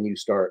vocals, then you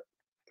start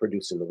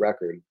producing the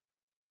record,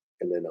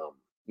 and then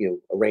you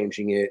know,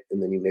 arranging it,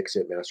 and then you mix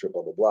it, master it,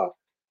 blah blah blah.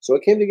 So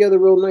it came together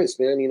real nice,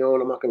 man. You know,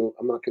 and I'm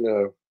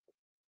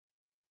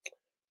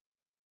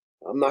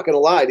not gonna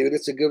lie, dude.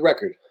 It's a good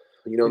record.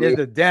 You know It what I is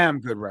mean? a damn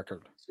good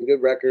record. It's a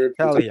good record.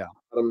 Hell People yeah.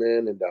 got them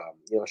in, and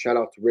you know, shout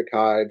out to Rick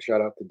Hyde,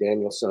 shout out to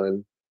Daniel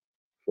Son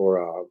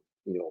for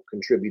you know,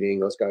 contributing.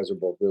 Those guys are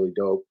both really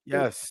dope. And,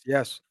 Yes,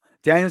 yes.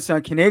 Daniel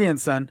son, Canadian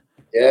son.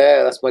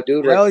 yeah, that's my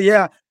dude right Hell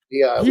yeah.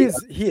 there.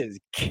 He is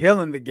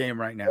killing the game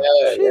right now.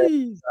 Yeah,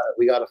 Jeez.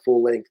 we got a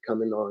full length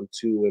coming on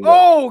too, and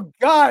Oh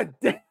God.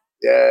 yeah,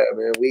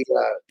 man, we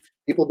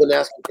people been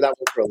asking for that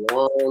one for a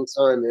long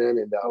time, man,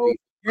 and we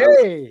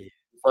Okay.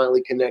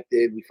 finally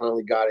connected. We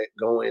finally got it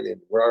going,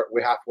 and we're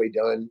halfway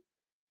done.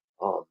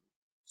 Um,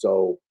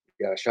 so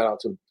yeah, shout out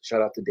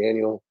to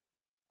Daniel,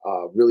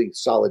 really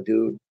solid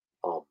dude.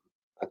 Um,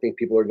 I think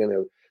people are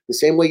gonna the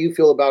same way you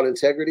feel about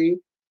integrity.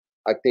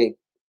 I think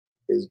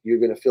is you're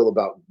gonna feel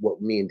about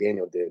what me and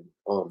Daniel did.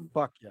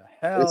 Fuck yeah. It's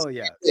Hell the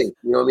yes. same thing,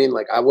 you know what I mean?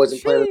 Like I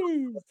wasn't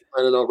Jeez.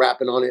 planning on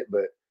rapping on it,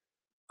 but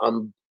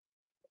I'm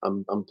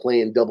I'm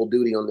playing double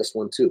duty on this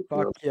one too. You Fuck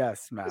know,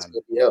 yes, it's man.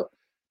 gonna be up.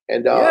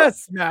 And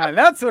Yes, man.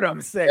 That's what I'm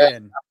yeah,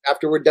 saying.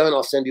 after we're done,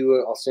 I'll send you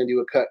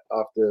a cut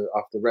off the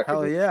record.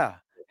 Hell yeah.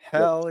 Check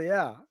Hell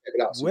yeah.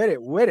 it out. So,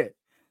 With it.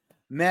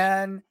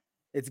 Man,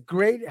 it's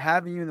great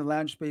having you in the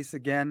lounge space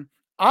again.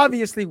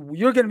 Obviously,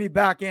 you're going to be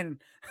back in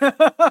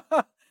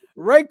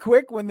right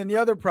quick when the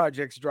other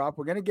projects drop.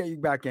 We're going to get you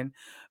back in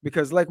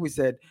because, like we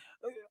said,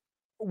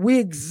 we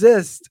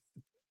exist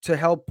to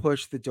help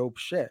push the dope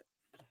shit.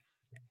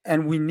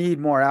 And we need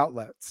more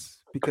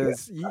outlets yeah,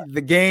 because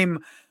the game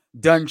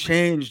done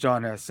changed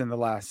on us in the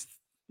last,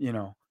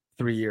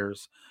 3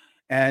 years.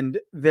 And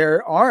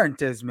there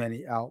aren't as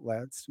many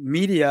outlets.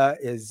 Media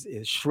is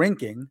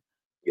shrinking.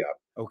 yeah,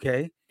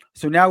 Okay.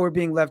 So now we're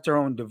being left to our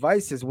own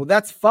devices. Well,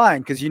 that's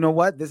fine because you know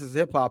what? This is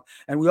hip hop,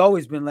 and we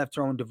always been left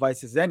to our own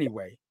devices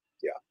anyway,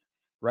 yeah.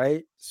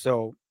 right?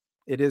 So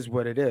it is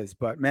what it is.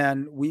 But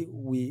man, we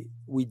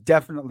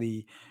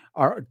definitely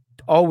are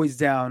always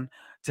down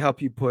to help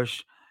you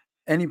push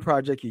any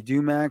project you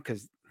do, man,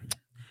 because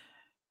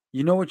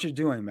you know what you're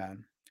doing,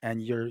 man,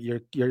 and you're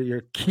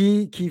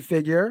key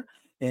figure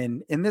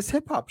in this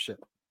hip hop shit.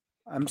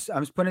 I'm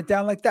just putting it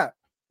down like that.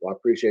 Well, I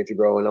appreciate you,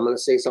 bro. And I'm gonna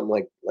say something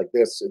like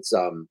this. It's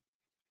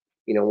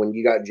you know, when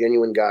you got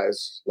genuine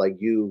guys like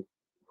you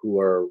who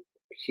are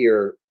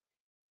here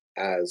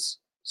as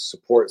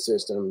support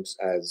systems,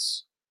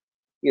 as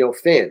you know,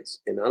 fans.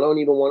 And I don't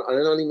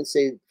even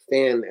say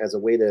fan as a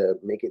way to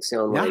make it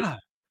sound like Nah,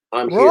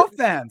 I'm we're here. all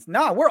fans.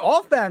 Nah, we're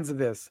all fans of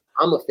this.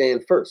 I'm a fan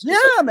first. Just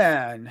like Yeah,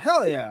 man.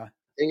 Hell yeah.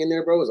 the thing in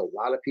there, bro, is a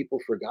lot of people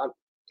forgot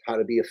how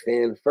to be a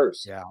fan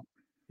first. Yeah.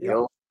 You Yep.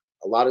 know,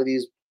 a lot of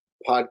these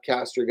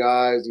podcaster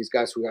guys, these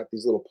guys who got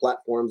these little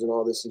platforms and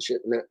all this and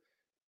shit, and that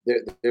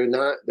they're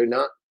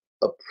not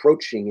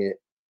approaching it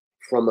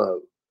from a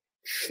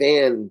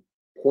fan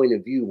point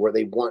of view where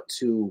they want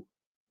to,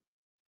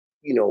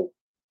 you know,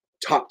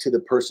 talk to the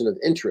person of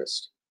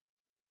interest.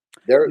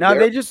 Now They're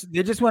they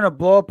just want to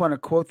blow up on a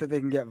quote that they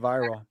can get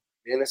viral.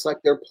 and it's like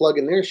they're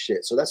plugging their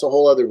shit. So that's a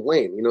whole other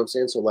lane. You know what I'm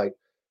saying? So like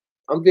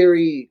I'm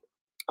very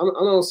I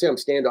don't say I'm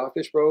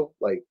standoffish, bro.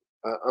 Like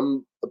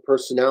I'm a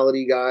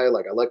personality guy.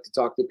 Like I like to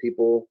talk to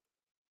people.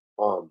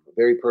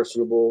 Very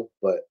personable,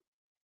 but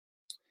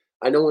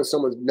I know when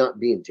someone's not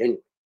being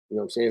genuine. You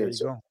know what I'm saying? There And you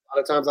so go. a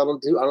lot of times I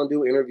don't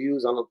do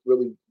interviews. I don't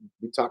really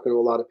be talking to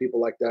a lot of people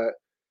like that.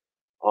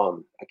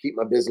 I keep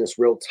my business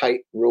real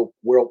tight, real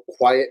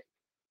quiet.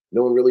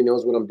 No one really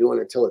knows what I'm doing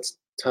until it's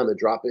time to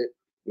drop it.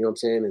 You know what I'm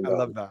saying? And I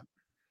love that.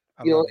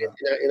 I you know, love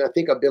that. and I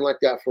think I've been like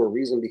that for a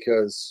reason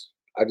because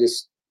I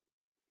just,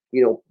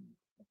 you know,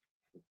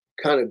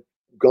 kind of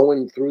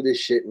going through this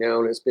shit now,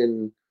 and it's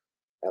been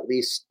at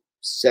least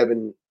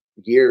 7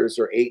 years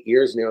or 8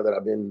 years now that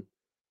I've been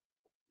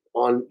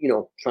on, you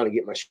know, trying to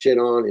get my shit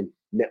on and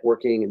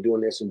networking and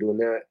doing this and doing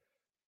that.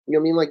 You know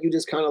what I mean? Like you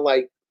just kind of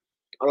like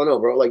I don't know,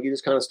 bro. Like you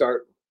just kind of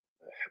start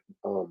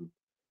um,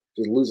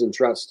 just losing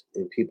trust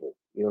in people.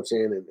 You know what I'm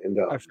saying?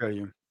 I feel you.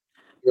 You know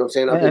what I'm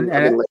saying? I've And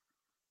been like,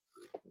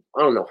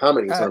 I don't know how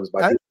many times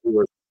by I people who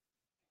were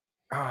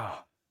oh,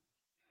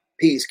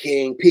 peace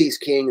king,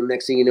 and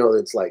next thing you know,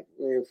 it's like,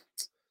 man,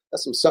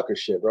 that's some sucker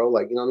shit, bro.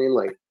 Like, you know what I mean?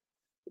 Like,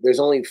 there's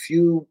only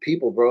few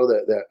people, bro,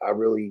 that I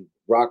really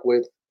rock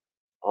with.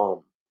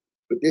 Um,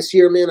 but this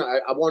year, man,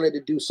 I wanted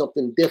to do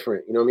something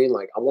different. You know what I mean?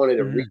 Like, I wanted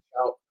to reach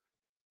mhm. out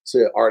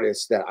to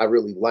artists that I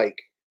really like,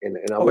 and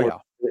Oh yeah.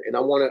 I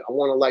want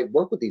to like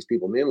work with these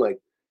people, man. Like,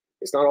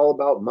 it's not all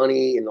about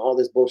money and all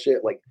this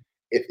bullshit. Like,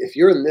 if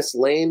you're in this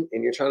lane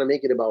and you're trying to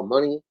make it about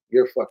money,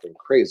 you're fucking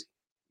crazy.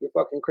 You're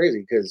fucking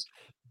crazy because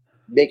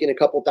making a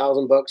couple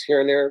 $1,000 here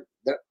and there,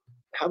 that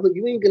how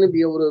you ain't gonna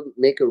be able to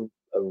make a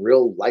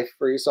real life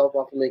for yourself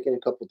off of making a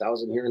couple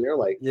thousand here and there.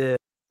 Like, Yeah.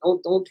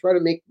 don't try to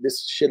make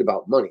this shit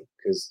about money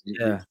because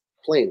you're Yeah.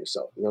 playing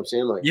yourself. You know what I'm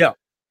saying? Like, Yeah.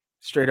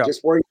 Straight up.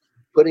 just worry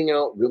putting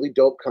out really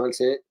dope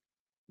content,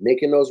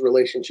 making those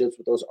relationships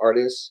with those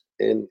artists,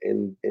 and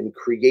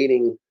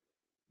creating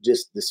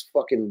just this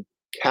fucking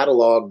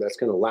catalog that's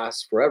gonna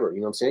last forever. You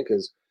know what I'm saying?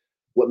 Because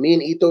what me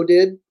and Ito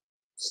did,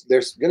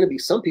 there's gonna be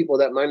some people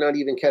that might not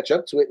even catch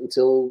up to it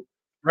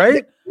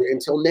Right?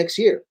 until next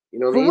year. You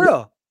know what I For mean?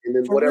 real. And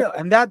then For whatever. real.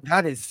 And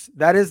that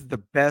is the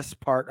best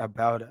part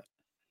about it.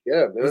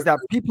 Yeah, Is man. that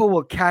people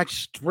will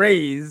catch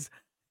strays,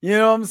 you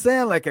know what I'm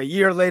saying? Like a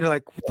year later,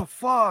 like, what the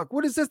fuck?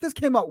 What is this? This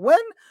came out when?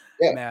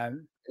 Yeah, and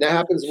Man. that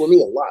happens with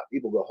me a lot.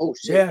 People go, "Oh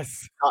shit,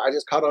 Yes. I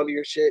just caught on to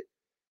your shit.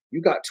 You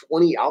got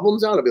 20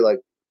 albums out?" I'll be like,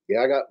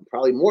 "Yeah, I got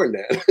probably more than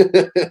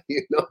that."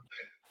 You know.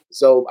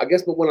 So I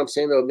guess, but what I'm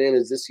saying though, man,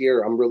 is this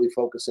year I'm really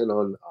focusing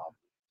on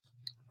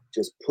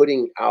just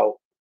putting out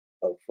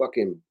a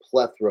fucking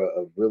plethora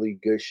of really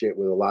good shit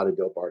with a lot of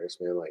dope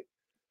artists, man. Like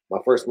my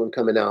first one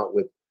coming out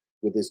with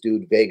this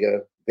dude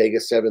Vega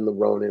 7 the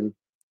Ronin.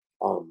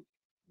 Um,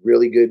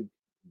 really good,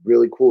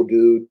 really cool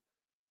dude.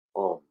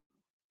 Um,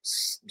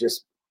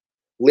 just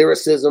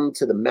lyricism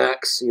to the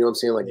max. You know what I'm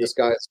saying? Like Yeah. this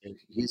guy,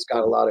 he's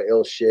got a lot of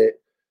ill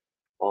shit.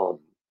 Um,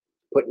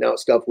 putting out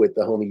stuff with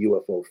the homie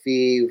UFO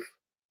Thief.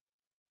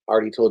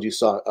 Already told you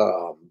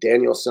saw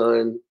Daniel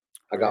Son.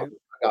 Right.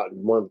 I got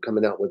one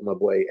coming out with my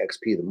boy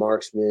XP the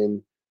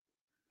Marksman.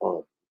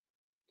 Um,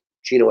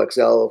 Chino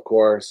XL, of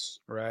course.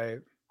 Right.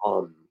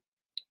 Um,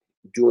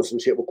 doing some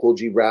shit with Cool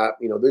G Rap.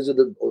 You know, those are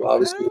the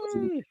obviously those are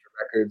the Okay. bigger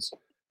records.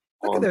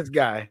 Look at this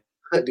guy.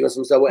 Doing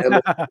some stuff with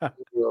Emma.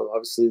 You know,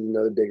 obviously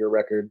another bigger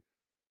record.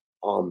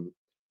 Um,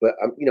 but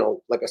I'm, you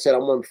know, like I said, I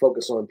want to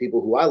focus on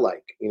people who I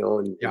like, you know,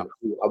 Yeah. and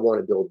who I want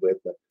to build with.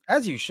 But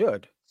As you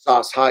should.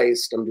 Sauce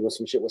Heist, I'm doing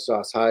some shit with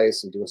Sauce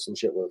Heist. I'm doing some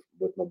shit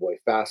with my boy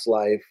Fast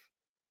Life.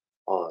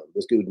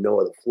 This dude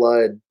Noah the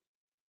Flood.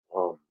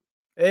 Um,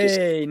 just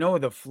Hey, no,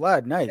 the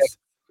flood. Nice.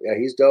 yeah,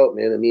 he's dope,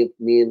 man. And me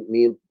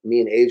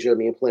and Asia,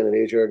 me and Planet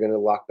Asia are gonna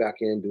lock back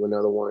in, do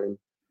another one. Um,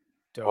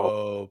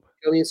 Dope.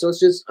 I mean, so it's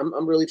just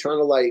I'm really trying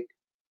to like,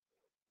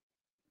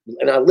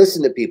 and I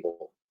listen to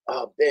people.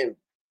 Oh man,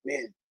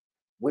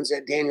 when's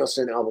that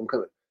Danielson album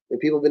coming? And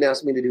people have been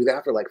asking me to do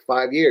that for like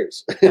 5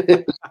 years.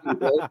 You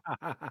know,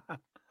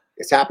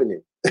 it's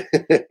happening.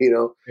 You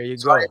know, There you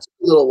sorry go. it's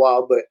a little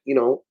while, but you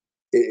know,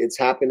 it's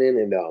happening,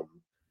 and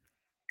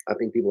I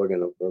think people are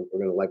gonna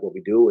like what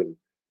we do, and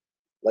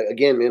like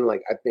again, man,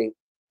 like I think,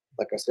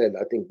 like I said,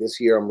 I think this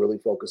year I'm really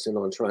focusing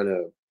on trying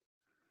to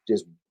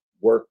just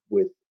work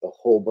with a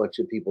whole bunch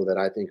of people that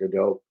I think are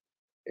dope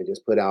and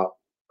just put out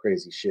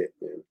crazy shit,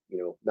 man. You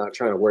know, not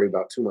trying to worry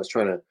about too much,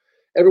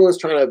 everyone's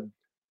trying to,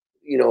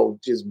 you know,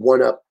 just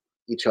one up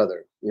each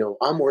other. You know,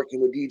 I'm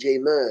working with DJ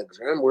Muggs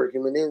or I'm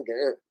working with them.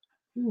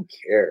 Who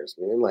cares,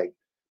 man? Like,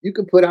 you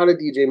could put out a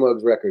DJ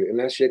Muggs record and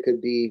that shit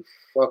could be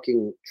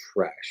fucking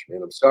trash,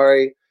 man. I'm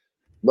sorry.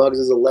 Muggs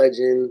is a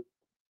legend.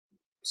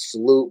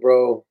 Salute,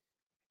 bro.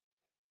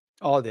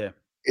 All day.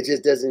 It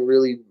just doesn't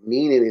really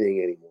mean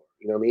anything anymore.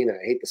 You know what I mean?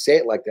 I hate to say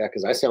it like that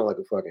because I sound like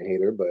a fucking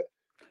hater, but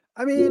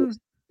I you know, mean,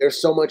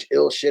 there's so much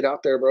ill shit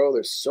out there, bro.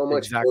 There's so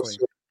much ill exactly.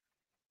 shit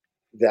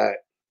that,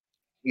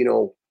 you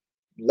know,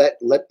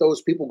 let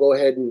those people go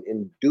ahead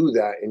and do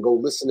that and go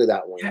listen to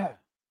that one. Yeah.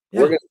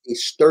 We're Yeah. gonna be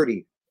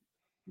sturdy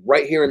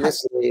right here in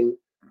this lane,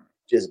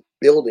 just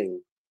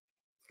building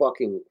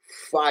fucking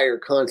fire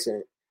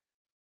content.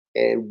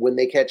 And when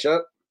they catch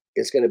up,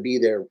 it's gonna be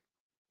there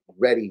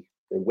ready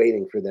and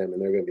waiting for them,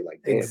 and they're gonna be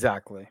like, damn,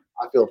 Exactly.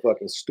 I feel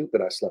fucking stupid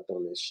I slept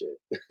on this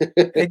shit.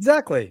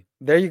 Exactly.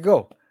 There you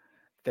go.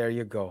 There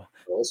you go.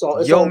 It's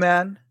Yo, all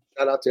man.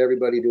 shout out to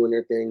everybody doing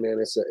their thing, man.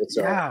 It's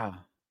Yeah.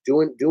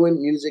 doing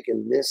music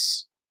in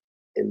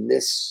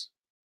this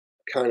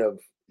kind of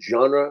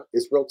genre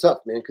is real tough,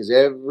 man, because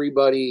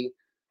everybody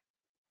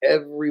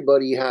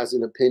has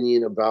an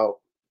opinion about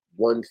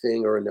one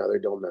thing or another.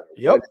 Don't matter what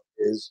Yep.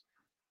 it is,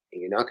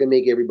 and you're not gonna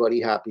make everybody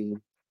happy.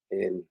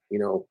 And you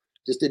know,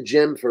 just a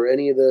gem for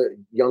any of the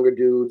younger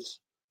dudes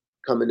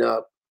coming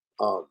up.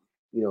 Um,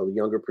 you know, the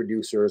younger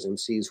producers,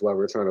 MCs,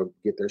 whoever, trying to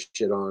get their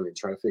shit on and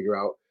try to figure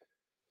out,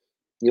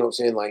 you know what I'm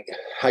saying, like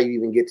how you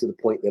even get to the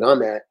point that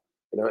I'm at.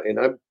 And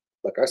I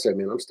like I said,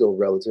 man, I'm still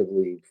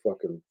relatively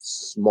fucking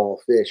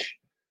small fish.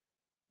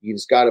 You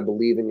just gotta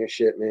believe in your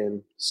shit,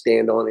 man.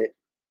 Stand on it.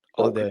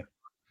 All Don't day.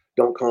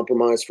 don't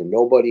compromise for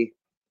nobody.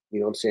 You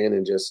know what I'm saying?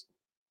 And just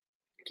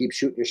keep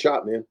shooting your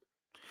shot, man.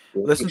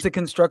 You know, Listen to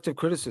constructive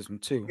criticism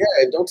too.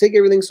 yeah, and don't take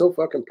everything so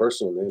fucking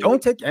personal, man. Don't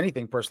Like, take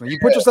anything personally. You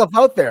put yourself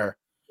out there.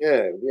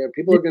 yeah,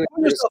 people You are gonna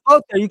put criticize. yourself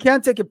out there. You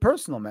can't take it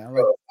personal, man.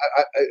 Like,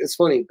 It's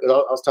funny because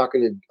I was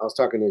talking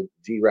to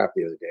G Rap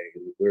the other day,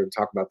 and we were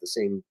talking about the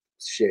same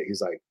shit.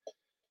 He's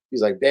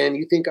like, Ben,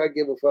 you think I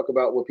give a fuck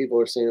about what people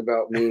are saying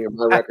about me or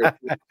my record?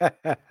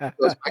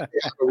 Goes, I could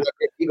have a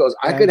record. He goes,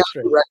 I could damn have a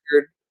straight.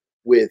 record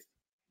with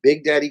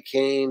Big Daddy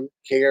Kane,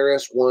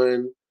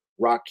 KRS-One,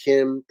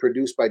 Rakim,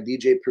 produced by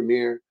DJ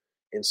Premier,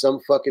 and some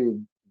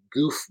fucking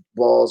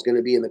goofball is going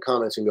to be in the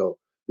comments and go,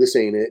 "This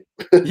ain't it."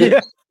 Yeah.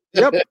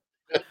 Yep.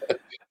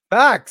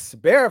 Facts.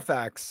 Bare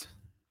facts.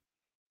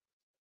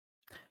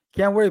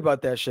 Can't worry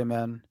about that shit,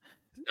 man.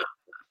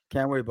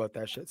 Can't worry about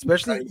that shit.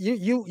 Especially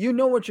you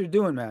know what you're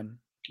doing, man.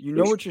 You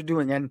know what you're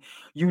doing, and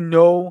you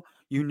know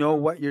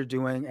what you're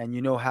doing, and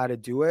you know how to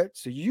do it.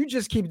 So you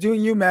just keep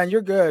doing you, man.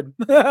 You're good.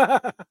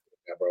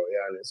 Yeah, bro.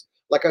 Yeah, and it's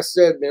like I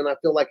said, man. I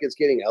feel like it's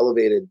getting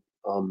elevated.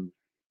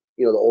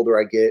 The older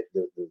I get,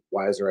 the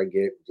wiser I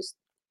get. Just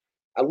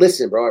I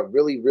listen, bro. I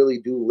really, really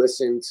do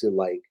listen to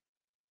like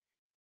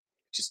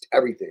just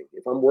everything.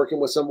 If I'm working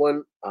with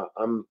someone,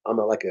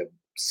 like a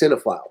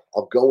cinephile.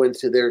 I'll go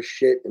into their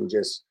shit and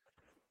just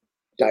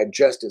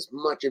digest as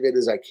much of it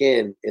as I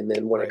can, and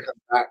then when I Right. come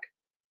back,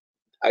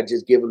 I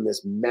just give them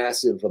this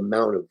massive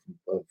amount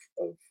of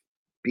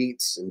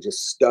beats and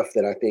just stuff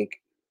that I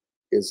think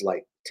is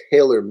like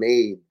tailor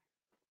made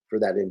for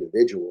that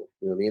individual.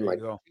 You know what I mean? There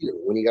you Like, go.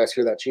 when you guys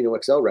hear that Chino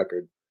XL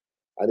record,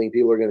 I think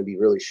people are going to be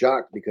really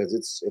shocked because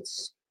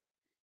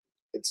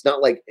it's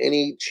not like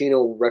any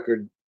Chino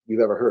record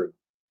you've ever heard.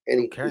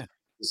 Any Okay.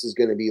 this is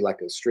going to be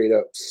like a straight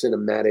up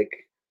cinematic.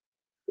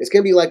 It's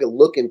going to be like a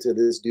look into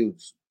this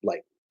dude's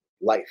like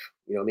life.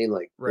 You know what I mean?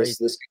 Like Right.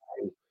 this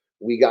guy,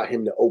 we got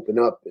him to open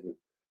up and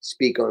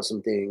speak on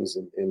some things,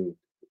 and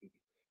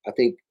I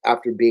think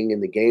after being in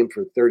the game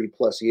for 30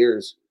 plus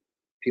years,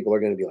 people are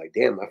going to be like,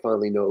 "Damn, I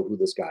finally know who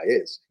this guy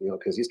is."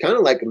 Because he's kind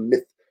of like a He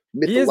is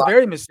mythological.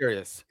 very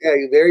mysterious. Yeah,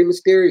 he's very He's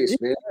mysterious,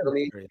 man. very I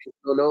mean, mysterious. people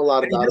don't know a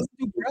lot And he about doesn't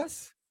do him.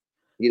 press.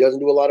 He doesn't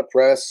do a lot of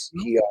press.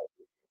 No.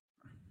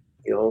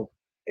 You know,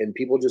 and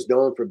people just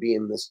know him for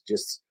being this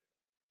just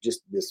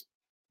this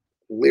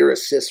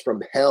lyricist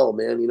from hell,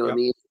 man. You know what I Yep.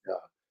 mean?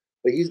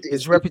 But it's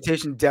His deep.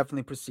 reputation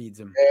definitely precedes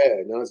him.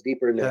 Yeah, no, it's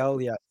deeper than that.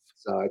 Hell yes.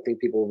 So I think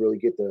people really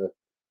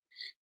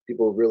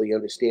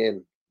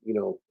understand,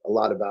 a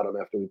lot about him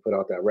after we put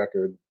out that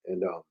record.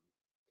 And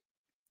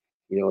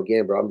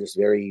again, bro, I'm just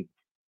very,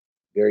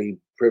 very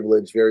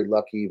privileged, very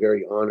lucky,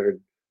 very honored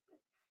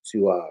to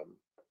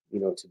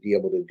to be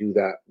able to do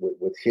that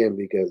with him,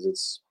 because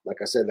it's like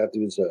I said, that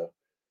dude's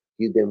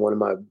he's been one of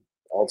my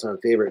all-time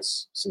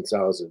favorites since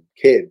I was a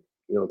kid.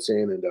 You know what I'm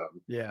saying? And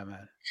Yeah,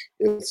 man.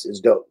 it's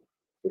dope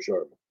for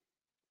sure.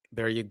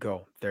 There you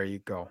go. There you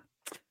go.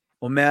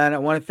 Well, man, I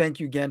want to thank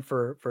you again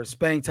for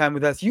spending time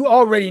with us. You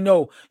already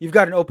know you've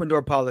got an open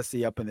door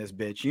policy up in this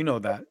bitch. You know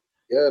that.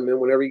 Yeah, man.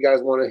 Whenever you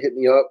guys want to hit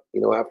me up,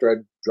 after I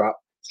drop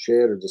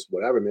shit or just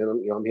whatever, man,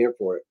 I'm here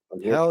for it.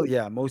 I'm here Hell for it.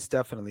 yeah, most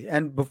definitely.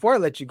 And before I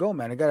let you go,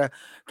 man, I gotta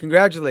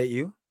congratulate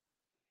you.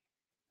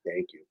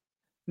 Thank you.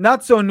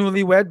 Not so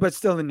newlywed, but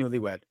still a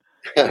newlywed.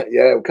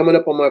 Yeah, coming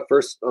up on my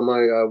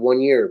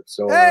 1 year.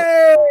 So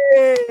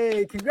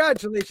Hey,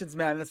 congratulations,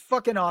 man. That's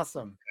fucking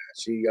awesome.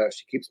 she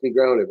keeps me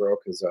grounded, bro.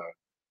 Because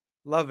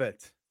Love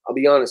it. I'll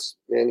be honest,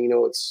 man.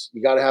 It's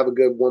you got to have a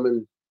good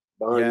woman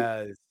behind you.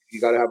 Yes. You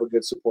got to have a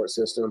good support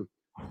system.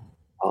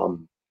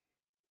 Um,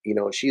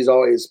 she's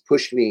always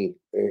pushed me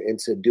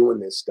into doing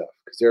this stuff,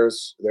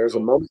 because there's a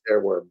Dope. moment there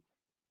where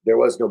there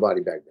was nobody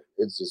back then.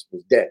 It just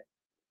was dead.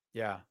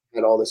 Yeah. I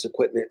had all this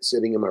equipment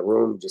sitting in my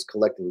room just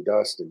collecting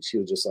dust, and she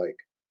was just like,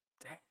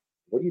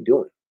 "What are you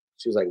doing?"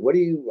 She was like, "What do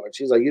you?"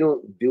 She's like, "You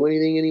don't do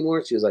anything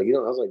anymore." She was like, I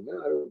was like, "No,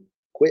 I don't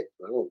quit.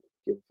 I don't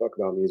give a fuck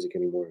about music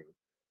anymore."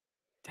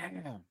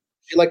 Damn.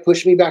 She like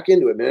pushed me back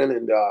into it, man,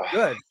 and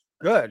Good.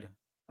 Good.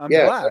 I'm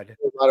yeah, glad.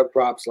 a lot of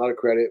props, a lot of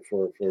credit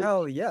for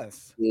Hell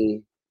yes.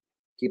 me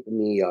keeping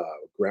me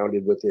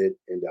grounded with it,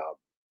 and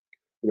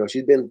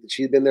she's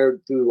been there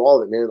through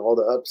all of it, man, all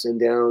the ups and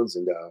downs,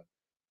 and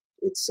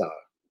it's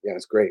yeah,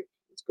 it's great,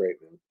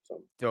 man. So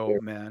I'm Dope,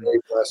 very, man. very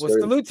blessed, Well,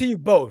 very salute to you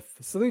both.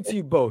 Salute to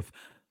you both.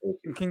 thank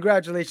And you,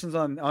 congratulations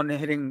on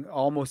hitting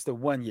almost a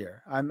 1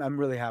 year. I'm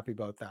really happy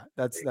about that.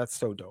 That's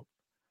so dope.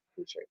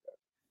 appreciate that.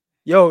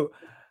 Yo,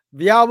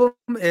 the album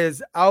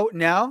is out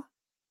now,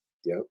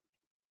 Yep,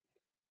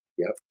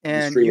 yep. You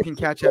and stream you it, can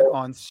catch it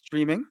on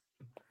streaming.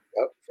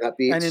 yep. Fat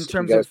And in Beats, you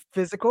terms guys, of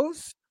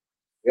physicals,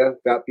 yeah,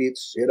 Fat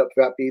Beats, hit up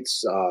Fat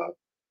Beats.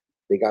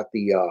 They got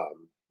the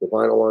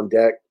vinyl on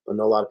deck. I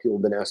know a lot of people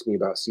have been asking me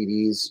about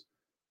CDs.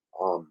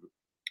 Um,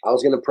 I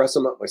was gonna press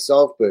them up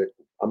myself, but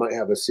I might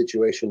have a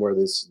situation where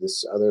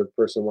this other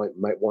person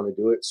might want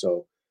to do it.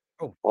 So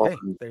oh, hey,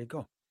 um, there you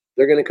go.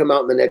 they're gonna come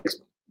out in the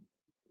next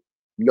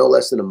no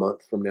less than a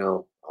month from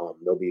now.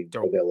 They'll be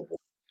Dope. available.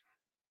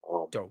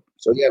 Dope.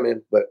 So yeah,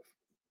 man. But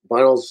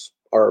vinyls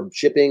are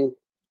shipping.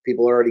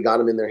 People already got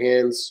them in their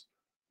hands.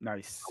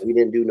 Nice. We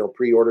didn't do no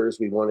pre-orders.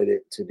 We wanted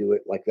it to do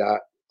it like that.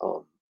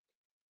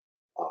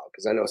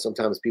 Because I know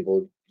sometimes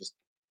people just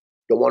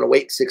don't want to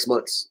wait 6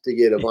 months to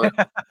get a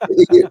vinyl.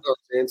 You know what I'm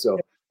saying? So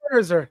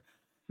Orders are,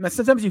 man,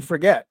 sometimes you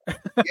forget.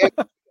 yeah.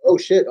 Oh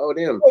shit. Oh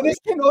damn. Oh, this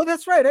came. Oh,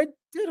 that's right. I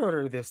did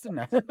order this, didn't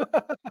I?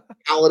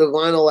 Pallet of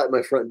vinyl at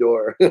my front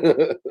door. But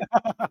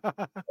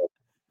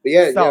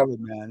yeah, yeah.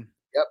 Solid, man.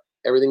 Yep.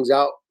 Everything's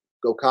out.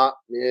 Go cop,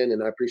 man.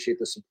 And I appreciate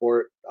the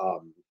support.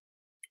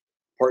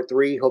 Part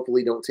 3,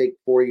 hopefully don't take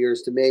 4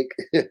 years to make.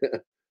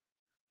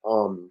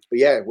 But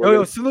yeah, we're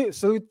Yo, gonna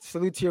salute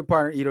to your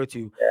partner Ito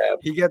too.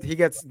 yeah, He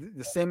gets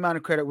the same amount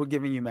of credit we're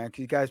giving you, man. Because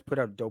you guys put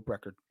out a dope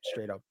record,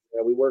 straight up.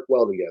 yeah, we work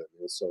well together,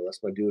 man. So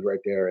that's my dude right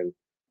there. And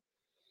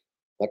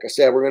like I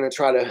said, we're gonna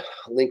try to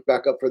link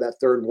back up for that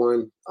third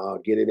one,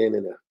 get it in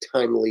a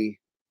timely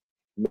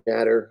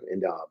manner,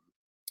 and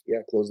yeah,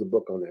 close the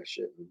book on that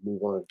shit and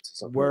move on to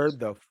something else. Word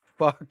the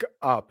fuck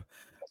up.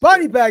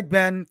 Body Bag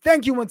Ben,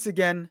 thank you once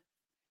again.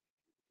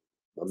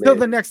 My Till man.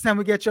 the next time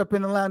we get you up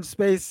in the lounge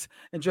space.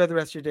 Enjoy the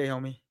rest of your day,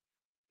 homie.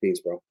 Peace,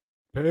 bro.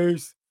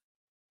 Peace.